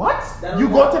go to what? That don't You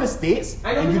really go to happen. the States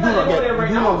I know and you do people not that go get there right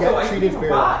you do now, not get so I treated see fairly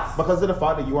facts. because of the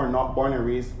fact that you are not born and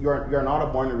raised. You're not a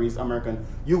born and raised American.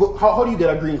 You go. How do you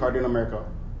get a green card in America?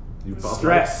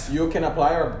 Stress. You can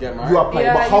apply or get married. You apply,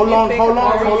 Yeah, but how you can long? fake How a long?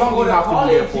 marriage. How long do go you to have to be there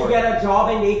college, you for? get a job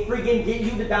and they freaking get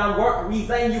you the damn work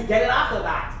visa and you get it after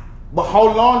that. But how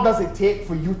long does it take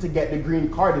for you to get the green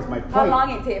card? Is my point. How long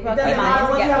it take for It doesn't Cayman matter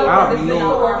to what get you have. papers I if don't you're know.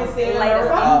 not Work and stay in light as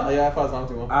America. Yeah, if I was long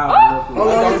too long. I have no clue. How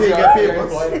long did it get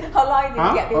papers? How long did Huh?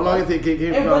 you get How long papers? did it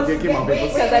take And once you get get my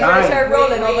papers? Because Wait, I'm pretty wait, sure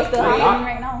rolling wait, over still wait. happening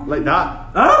right now. Like that?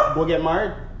 Huh? Go get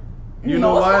married. You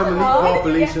know why? sir. Malik, How did you get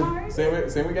population. married? Same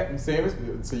as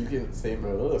so you can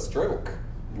stroke.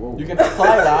 You can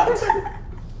apply that.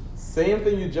 Same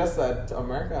thing you just said to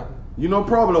America. You know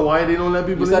problem why they don't let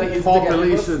people You said in? it easy to get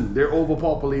Population. They're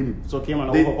overpopulated. So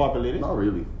Cayman They- overpopulated. Not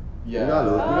really. Yeah. We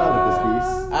gotta look at space.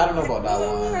 I don't know about that one.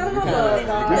 I don't You know can't- about you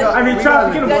that. can't- I mean,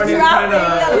 traffic in the The morning is traffic, kind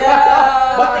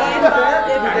of.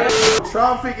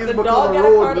 Traffic is The because dog of got a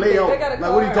road car, the layout. baby got a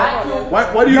Like, what are you car. talking about?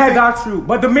 Why do you Yeah, think that's true.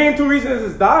 But the main two reasons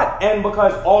is that, and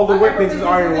because all the workplaces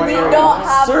are in one We area. don't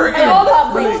have Certain- all all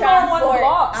public the schools are on one transport.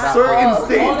 block. at certain all. All the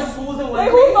states? schools in one Wait,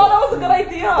 who thought that was a good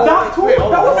idea? That too. Wait, That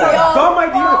hold on, was a hold on. dumb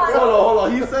idea. Hold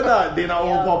on. He said that they're not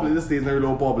overpopulated. The states are really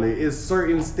overpopulated. It's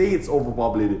certain states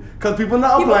overpopulated. Because people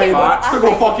not People applying can to go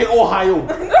go fucking Ohio.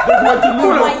 They're going to New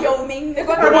York. Wyoming. They're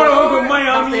going I to want to New go to York.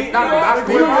 Miami. That's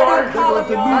They're going New York. to New York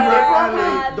and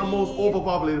California. the most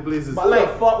overpopulated places. But like,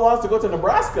 fuck wants to go to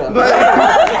Nebraska.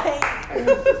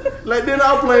 Like they're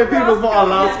not playing people for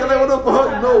Alaska. Like what the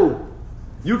fuck? No.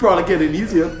 You probably get it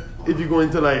easier if you go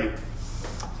into like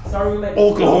Sorry, we met.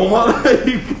 Oklahoma.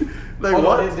 Like Although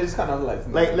what? they just kind of like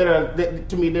literally,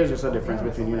 to me, there's just a difference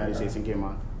between the United States and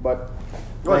Cayman. But,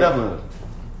 Oh, definitely.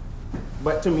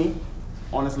 but to me,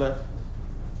 honestly,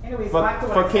 Anyways, for- back to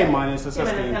what for I said. Cayman is to Cayman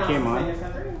sustain cannot Cayman. sustain this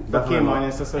country. for Definitely Cayman not.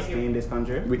 is to sustain this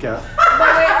country. We can't. But wait,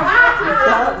 I'm back to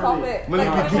the topic. Malik,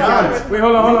 Like, you what can't. Wait,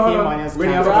 hold on. Cayman is We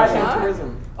have a can't- question.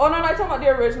 tourism. Oh no, I talking about the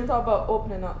original talk about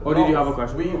opening up. Or did you have a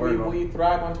question? We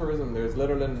thrive on tourism. There's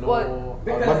literally no. What?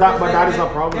 But that is a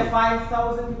problem. The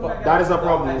 5,000 people. That is a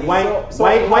problem. Why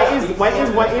is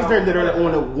there literally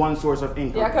only one source of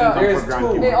income? Yeah, 'cause There's Grand two.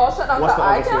 Cayman? They all shut down. What's So the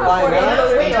I other can't source? afford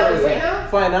Finance it. and tourism.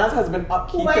 Finance has been Who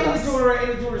upkeeping buys us. the jewelry in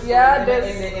the jewelry store? Yeah, In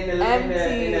there's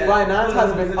empty. Finance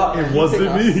has been upkeeping It wasn't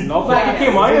us. me. No, Finance.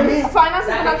 came on. Finance is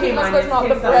That not keeping us, came but it's not on,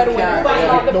 the it's breadwinner. yeah.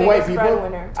 It's not the The white biggest people?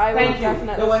 breadwinner. I Thank would you.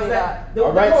 definitely The ones say that. that.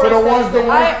 All right, so the ones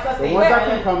I- that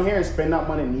can come here and spend that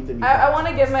money need to be. I want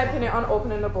to give my opinion on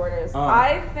opening the borders.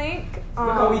 I think.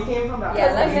 Because we came from that.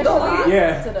 Yeah, let's initially- go back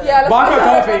Yeah. to the. Yeah, let's Back go on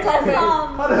back topic. to the topic.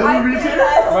 I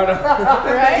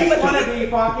Right? We want to be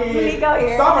fucking Malik out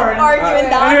here stubborn. arguing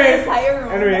down the anyways, entire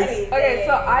room. anyways. Okay,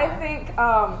 so I think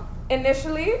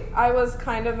initially I was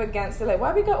kind of against it, like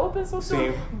why we got open so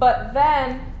soon. Same. But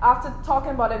then after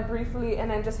talking about it briefly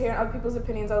and then just hearing other people's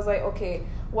opinions, I was like, okay,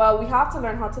 well we have to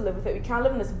learn how to live with it. We can't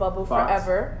live in this bubble Facts.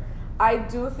 forever. I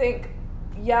do think,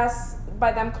 yes,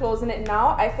 by them closing it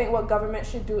now, I think what government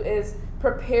should do is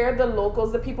prepare the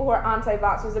locals, the people who are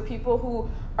anti-vaxxers, the people who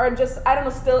are just, I don't know,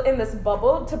 still in this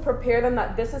bubble, to prepare them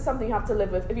that this is something you have to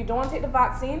live with. If you don't want to take the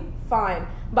vaccine, fine,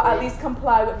 but at least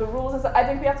comply with the rules. And so I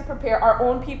think we have to prepare our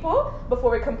own people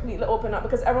before we completely open up,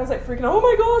 because everyone's like freaking out, oh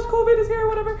my gosh, COVID is here or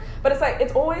whatever. But it's like,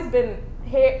 it's always been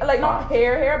here, like not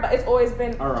here, but it's always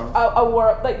been a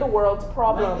world, like the world's My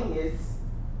problem. thing is,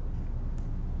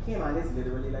 Cayman is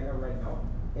literally like a red dot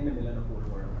in the middle of the whole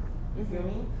world. You feel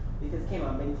me? Because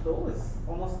Cayman been closed.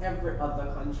 Almost every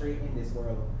other country in this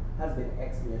world has been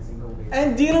experiencing COVID.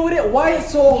 And dealing with it, why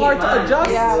it's so hard to Cayman adjust?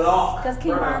 is Yeah. locked. Because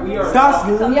Cayman Brother, we is- are That's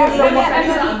locked.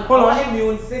 Yeah, so Hold on. Our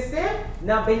immune system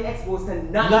not been exposed to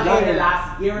nothing Nothing. in the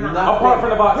last year and a half. Nothing. Apart from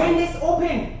the vaccine. When this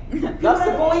open, people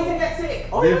are going to get sick.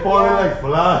 They falling like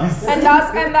flies. And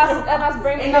that's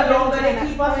bringing And the up longer into they the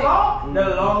next keep us point. locked, the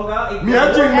longer it Me, I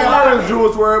goes. drink my orange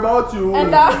juice. Worry about you.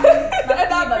 And that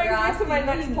brings grass me to my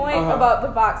next eating. point about the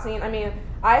vaccine. I mean,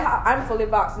 I'm fully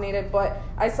vaccinated, but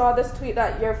I saw this tweet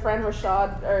that your friend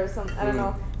Rashad or some, I don't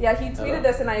know. Yeah, he tweeted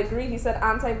this, and I agree. He said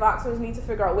anti-vaxxers need to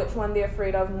figure out which one they're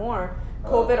afraid of more,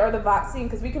 COVID or the vaccine,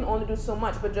 because we can only do so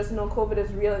much. But just know COVID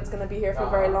is real. It's going to be here for a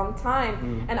very long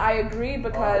time. And I agree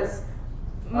because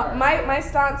my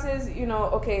stance is, you know,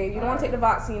 okay, you don't want to take the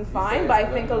vaccine, fine, but I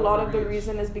think a lot of the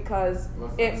reason is because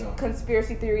it's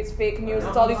conspiracy theory, it's fake news,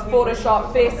 it's all these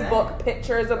Photoshop, Facebook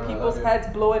pictures of people's heads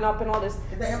blowing up and all this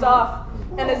stuff.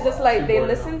 And it's just like they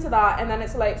listen to that, and then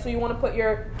it's like, so you want to put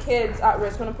your kids at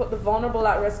risk, you want to put the vulnerable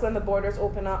at risk when the borders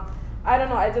open up. I don't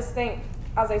know, I just think,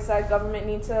 as I said, government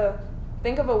need to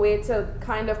think of a way to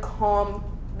kind of calm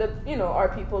our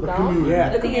people down. community. Yeah.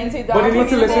 The community down. But they need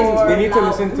to listen. Or They need to loud.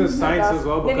 listen to science as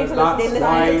well, They need because to listen- that's they listen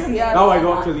why to the- yes. now I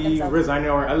got to Themselves. the resigning,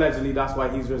 or allegedly that's why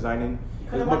he's resigning.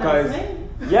 Is What because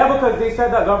because they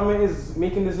said that government is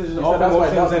making decisions They off said that's why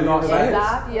emotions Dr. and not Lee science.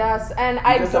 Exactly. Yes, and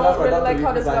I just said don't that's why really Dr. like Lee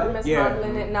how this resigned. government's Yeah.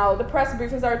 handling it now. The press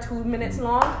briefings are 2 minutes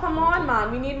long. Come on,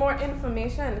 man. We need more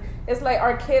information. It's like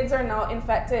our kids are now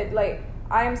infected. Like,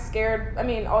 I am scared. I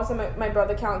mean, also my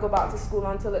brother can't go back to school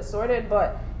until it's sorted,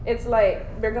 but it's like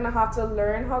we're going to have to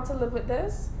learn how to live with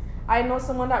this. I know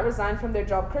someone that resigned from their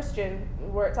job, Christian,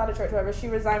 worked at a church, whatever. She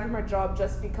resigned from her job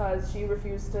just because she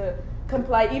refused to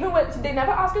comply. Even with, they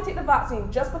never asked her to take the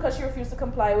vaccine, just because she refused to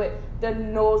comply with the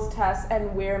nose test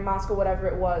and wear a mask or whatever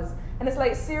it was. And it's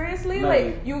like, seriously,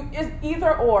 like it's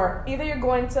either or. Either you're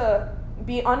going to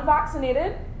be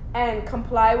unvaccinated and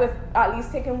comply with at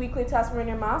least taking weekly tests, wearing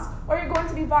your mask, or you're going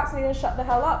to be vaccinated and shut the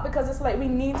hell up, because it's like we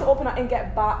need to open up and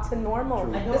get back to normal.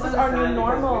 This is our new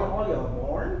normal. All you're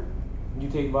born, You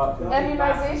take vaccine.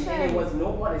 Immunization. and it was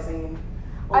nobody saying,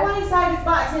 why inside this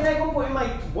vaccine I go put in my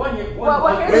 1 year. Well,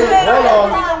 here's Wait, the reason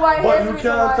hold why. on. But Here's you the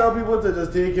reason can't why. tell people to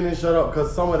just take it and shut up,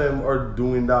 because some of them are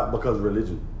doing that because of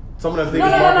religion. Some of them think No,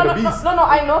 it's mark of no, the beast.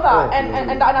 I know that, Oh,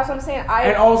 and that's what I'm saying.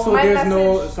 And also, my there's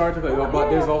no message- sorry to cut you off, but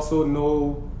there's also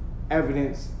no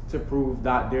evidence to prove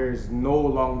that there's no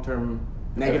long-term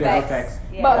negative effects.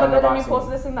 Yeah. But on the then you vaccine.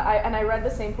 posted this thing that I read the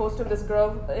same post of this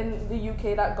girl in the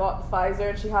UK that got Pfizer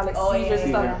and she had like Oh, yeah, seizures and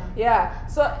stuff. Yeah.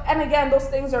 So, and again, those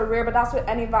things are rare, but that's with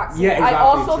any vaccine. Yeah, exactly, I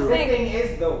also true. The think thing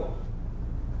is though,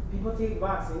 people take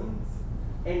vaccines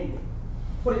and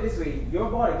put it this way, your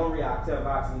body gonna react to a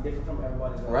vaccine different from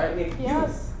everybody's else. Right. And if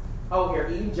yes. you out here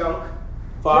eating junk,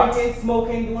 Facts. drinking,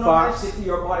 smoking, doing all that Facts. shit to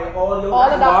your body, all of All of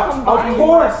that that combined. Of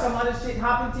course. some other shit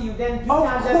happened to you, then you Of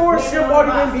can't just course, blame your it on body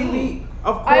the can be vaccine. weak.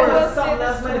 Of I course. will say Something this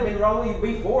else might have too. been wrong with you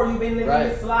before. You've been living Right.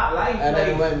 this slap life. And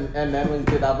like, then when you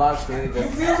take that vaccine, it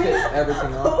just shit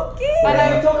everything up. Okay. And and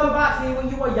I- you took a vaccine when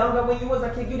you were younger, when when you was a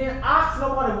kid, you didn't ask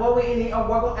nobody what way in it or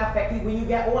what gonna affect you when you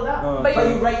get older. But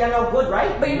you right, you're no good,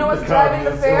 right? But you know what's The driving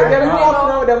the confidence. fear? They're Do you walking around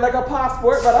know- with them like a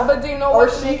passport, brother. But do you know Or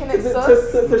what's sheet making it to,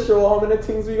 sus? to show how many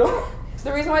things we got.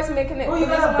 The reason why it's making it. Bro, you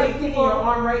the reason got a why big thing in people- your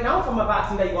arm right now from a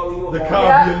vaccine that you got when you were The born. car-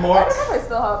 Yeah, I Being don't marked. know if I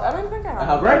still have. I don't think I I have.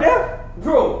 have Right there.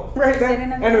 Bro, Right there.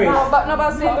 Anyways. No, but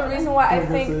I'm saying the reason why I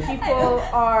think people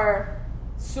are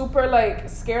super like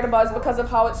scared about is because of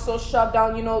how it's so shoved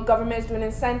down. You know, government is doing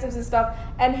incentives and stuff.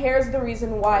 And here's the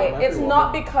reason why. Yeah, It's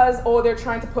not because they're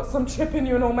trying to put some chip in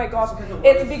you and oh my gosh.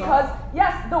 It's because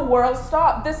yes, the world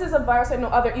stopped. This is a virus like no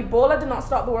other. Ebola did not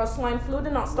stop the world. Swine flu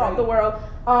did not stop the world.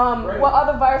 What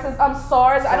other viruses?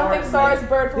 SARS. I don't think SARS,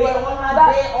 bird flu. They all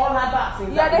had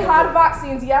vaccines. Yeah, they had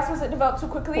vaccines. Yes, was it developed too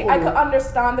quickly? I could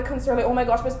understand the concern. Like, oh my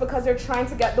gosh, but it's because they're trying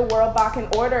to get the world back in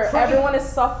order. Everyone is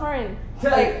suffering.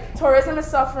 Like tourism is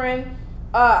suffering.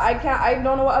 I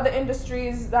don't know what other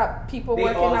industries that people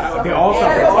work in that suffer. they all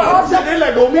suffer. Yeah, we're all Shit, they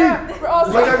let go me. yeah, we're all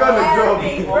Like I got a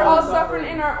suffering. job. We're all suffering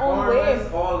in our own way.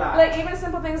 Farmers, all that. Like even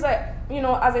simple things like, you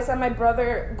know, as I said, my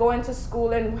brother going to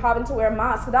school and having to wear a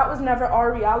mask. That was never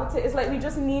our reality. It's like we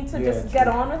just need to just get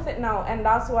on with it now, and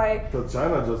that's why. Because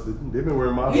China just they've been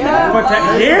wearing masks. Yeah. For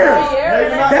 10 years. Maybe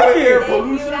not That for air year.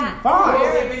 pollution.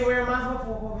 Fine. They've been wearing masks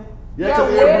before COVID. Yeah, Yeah,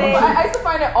 'cause literally. air pollution. I used to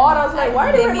find it odd. I was like, why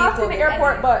are they wearing masks in the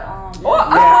airport? But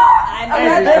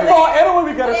Their fault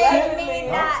anyway, we gotta shit.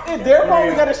 that. It's their fault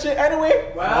we gotta shit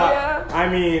anyway. yeah. I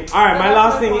mean, all right. My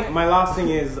last thing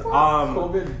is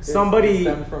COVID somebody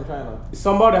stemmed from China.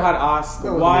 somebody had asked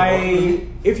That was why, me.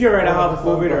 if you already have That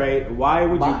was COVID, me. right? Why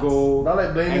would you go Not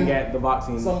like blaming and get the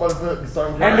vaccine? Somebody for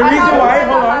starting. And the reason why,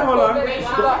 hold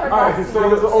on. All right, so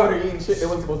it was over eating shit. It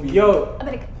wasn't supposed to be. Yo,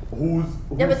 Who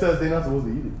Yeah, but- says they're not supposed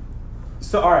to eat it?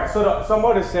 so all right, so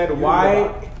somebody said why,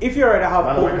 if you already have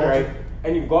Man, COVID, like right,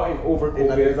 and you've gotten over Ain't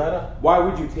that yours COVID, either? why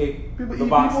would you take People the eat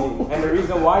vaccine? people. And the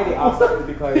reason why they asked that is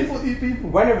because People eat people.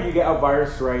 whenever you get a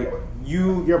virus, right,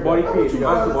 your body creates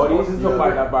antibodies to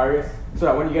fight that virus, so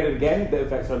that when you get it again, the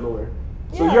effects are lower.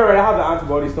 So you already have the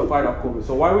antibodies to fight off COVID.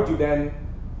 So why would you then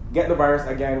get the virus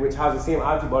again, which has the same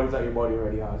antibodies that your body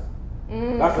already has?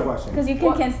 That's the question. Because you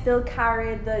can still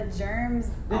carry the germs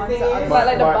The onto thing is- others. But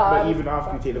like the but body. even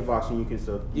after you take the vaccine, you can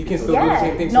still. You can still do the Yeah.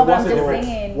 same thing. No, So but what's I'm the just difference?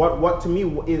 saying. What to me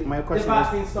my question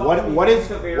vaccine is stops what you what from is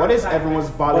severe what is side everyone's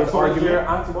effects. valid But so is your argument?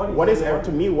 antibodies. What is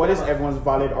to me what is everyone's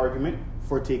valid argument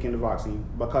for taking the vaccine?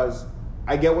 Because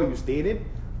I get what you stated,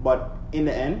 but in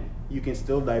the end, you can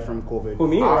still die from COVID Who,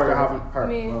 me after or- having her.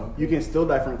 Me. You can still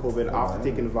die from COVID after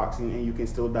taking the vaccine, and you can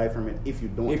still die from it if you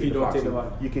don't. If take you the don't take vaccine. the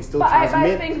vaccine. You can still But I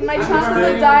transmit. think my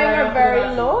chances of dying are very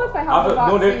low if I have the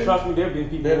No, vaccine. trust me, there have been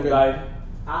people who died.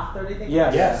 After they take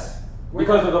Yes. Yes.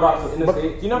 Because of the vaccine in the But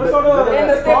States. You never the- saw the In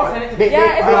the talk? States. They-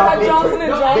 Yeah, it's like they- the Johnson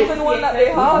and no, Johnson they- one that they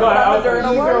have. No, I but was- they're in the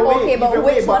Either world. way, Okay, but either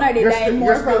way, which one are they you're dying still-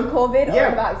 more you're still- from, COVID or yeah.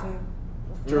 the vaccine?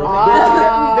 This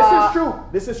is true.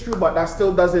 This is true, but that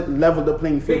still doesn't level the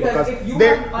playing field Because because if you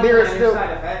there have there is underlying still.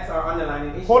 side effects or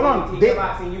underlying issues, Hold on, when you they- take the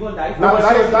vaccine, you're gonna die from No, it.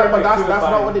 that is she not, was but that's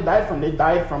fine. not what they died from. They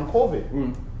died from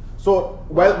COVID. So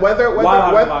whether Why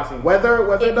have the vaccine?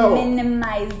 whether It the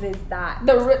minimizes that.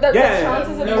 The Yeah.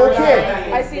 chances of No, you okay.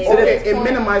 dying. I see. okay, So it it's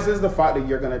minimizes the fact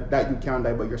that that you can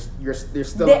die, but there's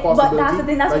still They- a possibility. but that's the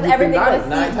thing. That's that with you can everything die. with a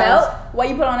 9 seatbelt. times. Why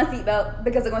you put on a seatbelt?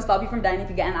 Because it's going to stop you from dying if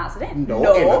you get in an accident. No, no.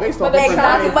 okay, no, they stop But you the from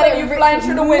chances, dying. but if you're flying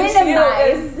through the windshield,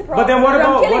 Minimize. But then what From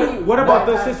about killing you. what about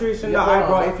the But, situation yeah, that I but-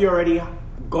 brought? If you already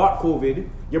got COVID,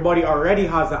 your body already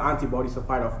has the antibodies to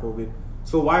fight off COVID.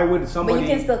 So why would But somebody? you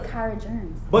can still carry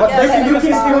germs. But Yeah, you but can you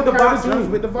still can the carry vaccine. germs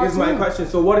with the Is my vaccine. question.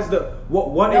 So what is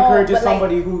what No, encourages but like-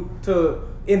 somebody who to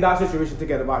in that situation to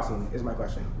get the vaccine? Is my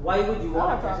question. Why would you want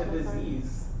to Not a catch a problem.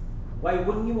 disease? Why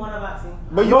wouldn't you want a vaccine?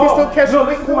 But you can still catch it with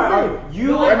listen to my COVID. argument.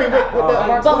 You, I mean, with the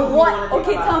vaccine. But what?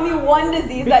 Okay, tell me one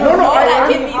disease that No, you no, know that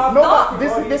I can be no, stopped.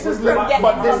 this is From getting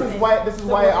but this is something.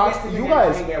 why I asked you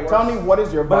guys. Tell me what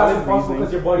is your But that's valid impossible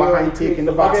because your reasoning body behind already taking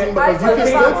the creates- vaccine? Okay, Because you I can take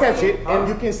still the catch it and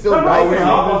you can still No, no, die it's from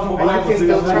not it possible, and you can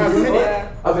still transmit it.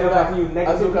 As a fact, you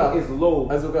negativity is low.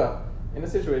 Azuka, in a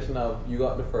situation of you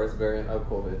got the first variant of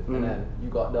COVID and then you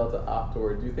got Delta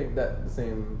afterward, do you think that the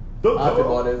same Delta.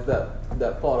 antibodies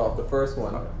that fought off the first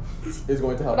one is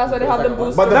going to help? That's why they the have the second one?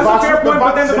 booster. But the That's a vaccine, fair point,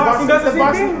 but then the vaccine does the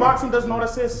same thing. vaccine does not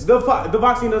assist. The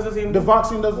vaccine does the same. The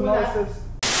vaccine does not that?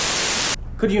 assist.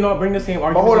 Could you not bring the same But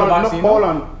argument hold to on, the no, vaccine? hold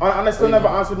on. And I still never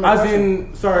answered my As question.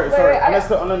 in, sorry. Wait, I- Unless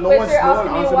no wait, one so you're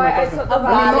asking me answered why my I question. took the I mean,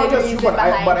 not valid just you, reason but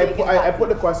behind taking I put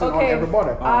the question on Okay,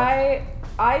 everybody.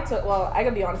 I took, well, I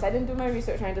gotta be honest, I didn't do my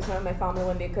research. I just went with my family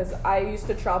one day because I used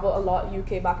to travel a lot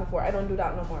UK back and forth. I don't do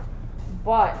that no more.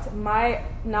 But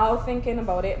now thinking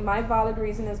about it, my valid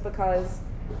reason is because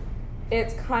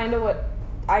it's kind of what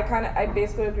I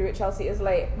basically agree with Chelsea. Is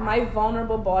like my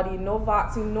vulnerable body, no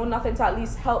vaccine, no nothing to at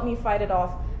least help me fight it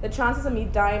off. The chances of me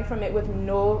dying from it with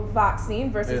no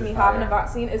vaccine versus It's me higher. having a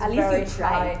vaccine is At least very you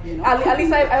tried, high. you know? At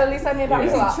least I made that At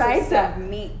least you proactive tried step. to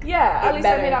make Yeah, it at least I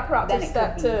better made that than proactive it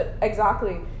step could be. to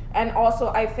exactly. And also,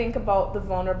 I think about the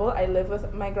vulnerable. I live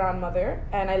with my grandmother,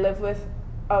 and I live with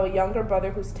a younger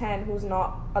brother who's 10, who's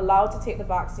not allowed to take the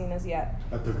vaccine as yet.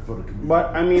 I took it for the community.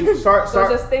 But I mean, sorry, So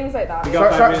just things like that. You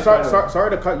got 5 minutes, sorry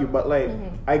to cut you, but like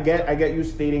I get you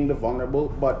stating the vulnerable,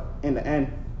 but in the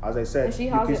end, as I said, And she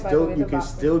you has can it, by the way, you the can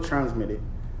vaccine. still transmit it,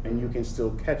 and you can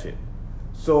still catch it.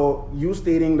 So you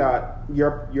stating that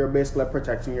you're basically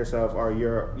protecting yourself, or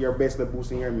you're basically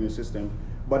boosting your immune system,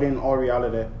 but in all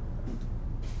reality,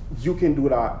 you can do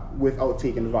that without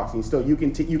taking the vaccine. Still, you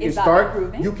can Is that start.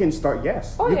 improving? You can start.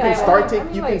 Yes, Oh, you yeah, can start. I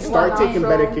mean, You like, can start taking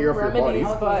better care of your body. remedies,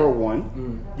 but- For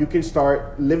one, you can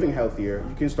start living healthier.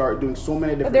 You can start doing so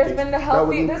many different There's things been the that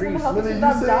healthy, would there's been the increase. healthy But then people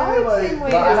that you say, died like, same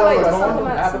way. but It's I like have a something condom.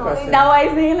 that's I have a not- question. Now I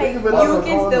saying like Think of it you as a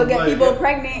can still condom, get like, people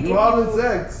pregnant if You having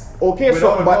sex. Okay,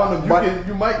 without so a but condom,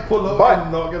 you might pull up but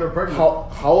and not get her pregnant.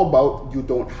 how about you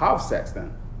don't have sex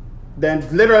then? Then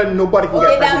literally nobody can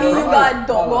okay, get that pregnant. means you got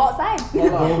don't go outside.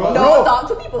 Hold on. Don't No. talk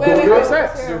to people. Don't have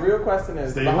sex. The real question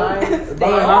is Stay behind. home.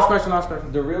 behind Last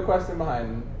question. The real question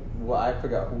behind, well, I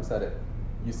forgot who said it.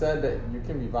 You said that you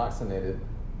can be vaccinated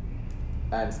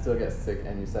and still get sick,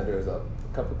 and you said there was a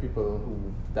couple of people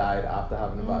who died after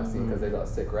having the vaccine because they got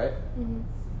sick, right?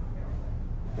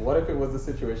 What if it was the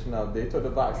situation of they took the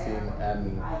vaccine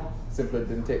and simply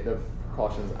didn't take the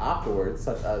precautions afterwards,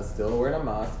 such as still wearing a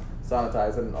mask,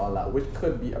 sanitizer, and all that, which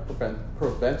could be a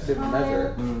preventative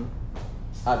measure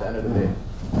at the end of the day,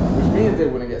 which means they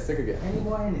wouldn't get sick again. Any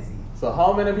more Hennessy? So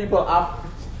how many people after?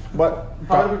 But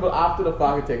How many people after the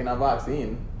fact of taking that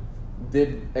vaccine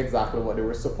did exactly what they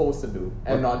were supposed to do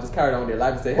and not just carry on with their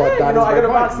life and say, But hey, that you know, is I my got a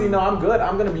point. vaccine, now I'm good,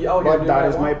 I'm gonna be out here. but doing that what I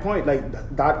is my want." point.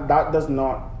 Like that does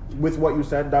not, with what you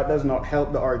said, that does not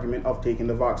help the argument of taking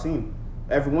the vaccine.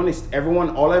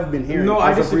 Everyone. All I've been hearing. No,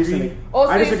 I as of disagree. recently- Oh,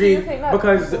 so I you disagree think that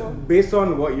because people- based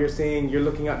on what you're saying, you're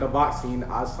looking at the vaccine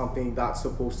as something that's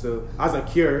supposed to, as a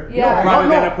cure, Yeah. rather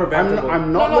than a I'm preventable. not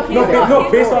No, looking he's at not. it. No,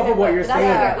 He's based not. off of what you're That's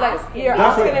saying. what like you're That's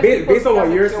asking what, if people based on see what it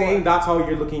as you're a cure. saying, that's how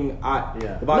you're looking at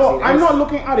Yeah. the No, vaccine. I'm It's- not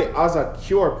looking at it as a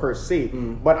cure per se,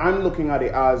 but I'm looking at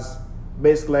it as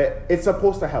basically it's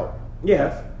supposed to help.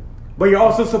 Yes, but you're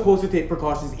also supposed to take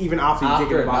precautions even after you take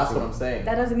After, the that's vaccine. what I'm saying.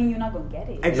 That doesn't mean you're not gonna get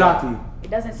it. Exactly. It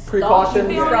doesn't stop Precautions.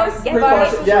 you from Precautions. getting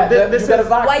Precautions. it. Yeah, This you got a is-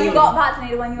 vaccine. Why you got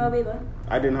vaccinated when you were a baby?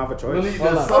 I didn't have a choice. Really,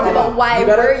 Hold there's on. Okay, but why You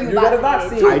got a- were you you got a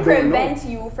vaccinated? vaccine. I To don't know. prevent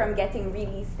you from getting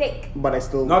really sick. But I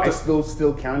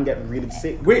still can get really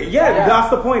sick. Wait, yeah, Yeah. that's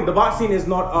the point. The vaccine is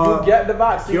not You get the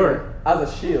vaccine cure. as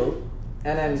a shield,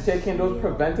 and then taking those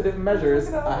preventative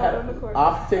measures ahead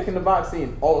after taking the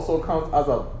vaccine also counts as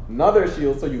another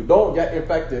shield, so you don't get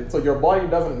infected, so your body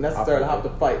doesn't necessarily have to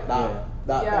fight that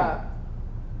Yeah. thing.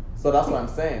 So that's what I'm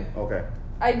saying. Okay.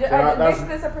 That's that's-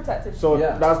 basically it's a protective. So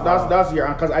Yeah. that's your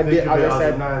because I did Thank you, as I man.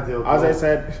 said Nine-tailed as I crow.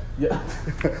 said Yeah.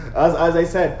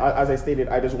 as I stated,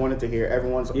 I just wanted to hear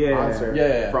everyone's Yeah. answer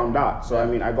Yeah. from that. So I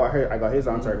mean, I got his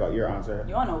answer, I got your answer.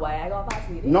 You wanna know why I got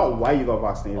vaccinated? Not why you got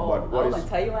vaccinated, Oh, but what I'm is gonna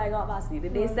tell you why I got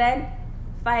vaccinated. They said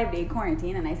 5-day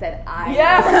quarantine, and I said I.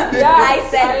 Yeah, yeah. I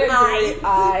said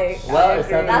I. Well, it's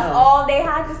happening That's now. all they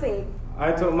had to say.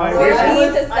 I took my. So Say you less.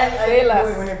 need to I say did less.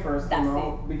 it when it first That's came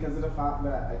out because of the fact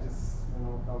that I just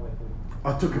felt like it.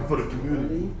 I took it for the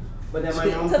community. But then my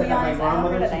To mom be said that my honest, I don't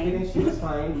grandmother really she like- didn't, she was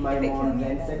fine. My If it mom killed me,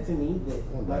 then then- said to me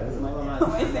that because my mom What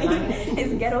am I has saying?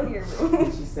 It's ghetto here, bro.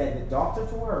 and she said the doctor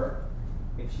told her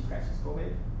if she catches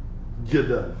COVID, Get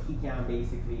done. he can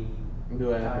basically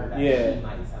Do tell her anything. that Yeah. she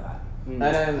might have it. And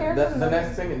then Here's the next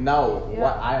thing, now, Yeah.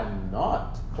 what I am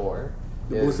not for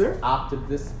The is booster? after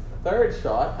this third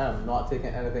shot, I am not taking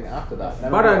anything after that. Never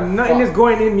Brother, give a nothing fuck. is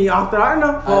going in me after that. No,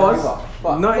 I don't pause. give a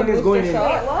fuck. Nothing The is going in. booster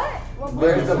Wait, shot? what?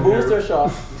 There's a booster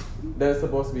shot that's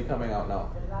supposed to be coming out now.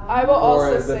 I will For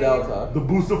also the say. Delta. The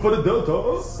booster for the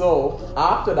Delta. So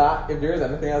after that, if there's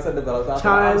anything else at the Delta, I'm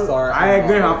Child, sorry. I I'm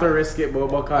agree not- have to risk it, but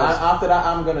because After that,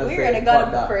 I'm gonna We say already fuck got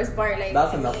up that. the first part. Like,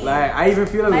 That's enough. like I even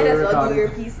feel a might little as well do your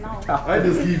retarded. piece now. I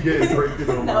just keep getting breaking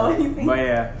on No, my. But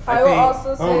yeah, I will think-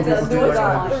 also say Oh, that people do do like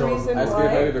that. that The show. reason I just get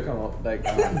ready why. to come up. Like,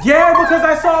 Yeah, because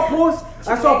I saw a post.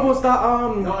 I saw a post that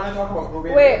No, I talk about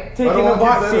COVID. Wait. taking I don't the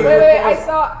want you to vaccine. say Wait, I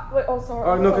saw. Wait, oh, sorry.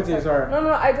 Oh, no, continue, sorry. No,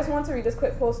 I just want to read this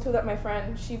quick post too that my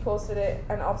friend, she posted it,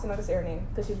 and obviously not to say her name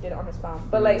because she did it on her spam.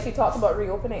 But like she talked about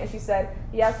reopening, and she said,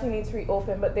 yes, we need to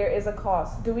reopen, but there is a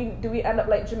cost. Do we end up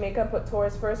like Jamaica and put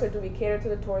tourists first, or do we cater to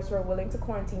the tourists who are willing to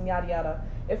quarantine? Yada yada.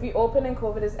 If we open and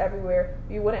COVID is everywhere,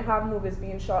 we wouldn't have movies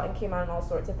being shot in Cayman and all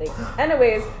sorts of things.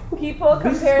 Anyways, people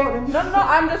comparing. No,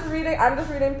 I'm just reading.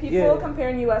 People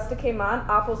comparing U.S. to Cayman,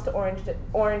 apples to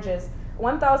oranges.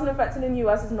 1,000 infected in the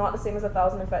U.S. is not the same as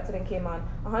 1,000 infected in Cayman.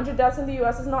 100 deaths in the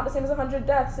U.S. is not the same as 100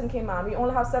 deaths in Cayman. We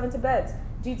only have 70 beds.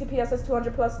 GTPS has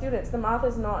 200 plus students. The math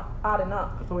is not adding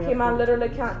up. Cayman literally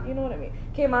can't, you know what I mean?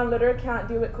 Cayman literally can't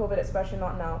deal with COVID, especially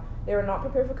not now. They were not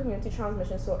prepared for community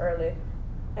transmission so early.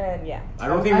 And yeah. I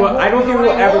don't think we'll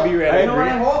ever be ready. You know what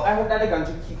I hope? I hope that the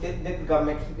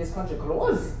government keep this country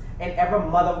closed. And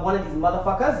one of these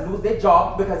motherfuckers lose their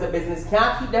job because the business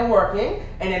can't keep them working,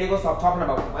 and then they go start talking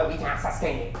about, well, we can't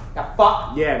sustain it. The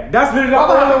fuck? Yeah, that's literally the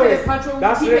only way. This country, we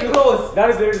keep it closed. That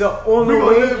is literally the only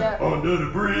way. Under the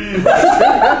bridge. And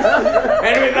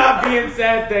with that being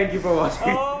said, thank you for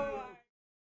watching.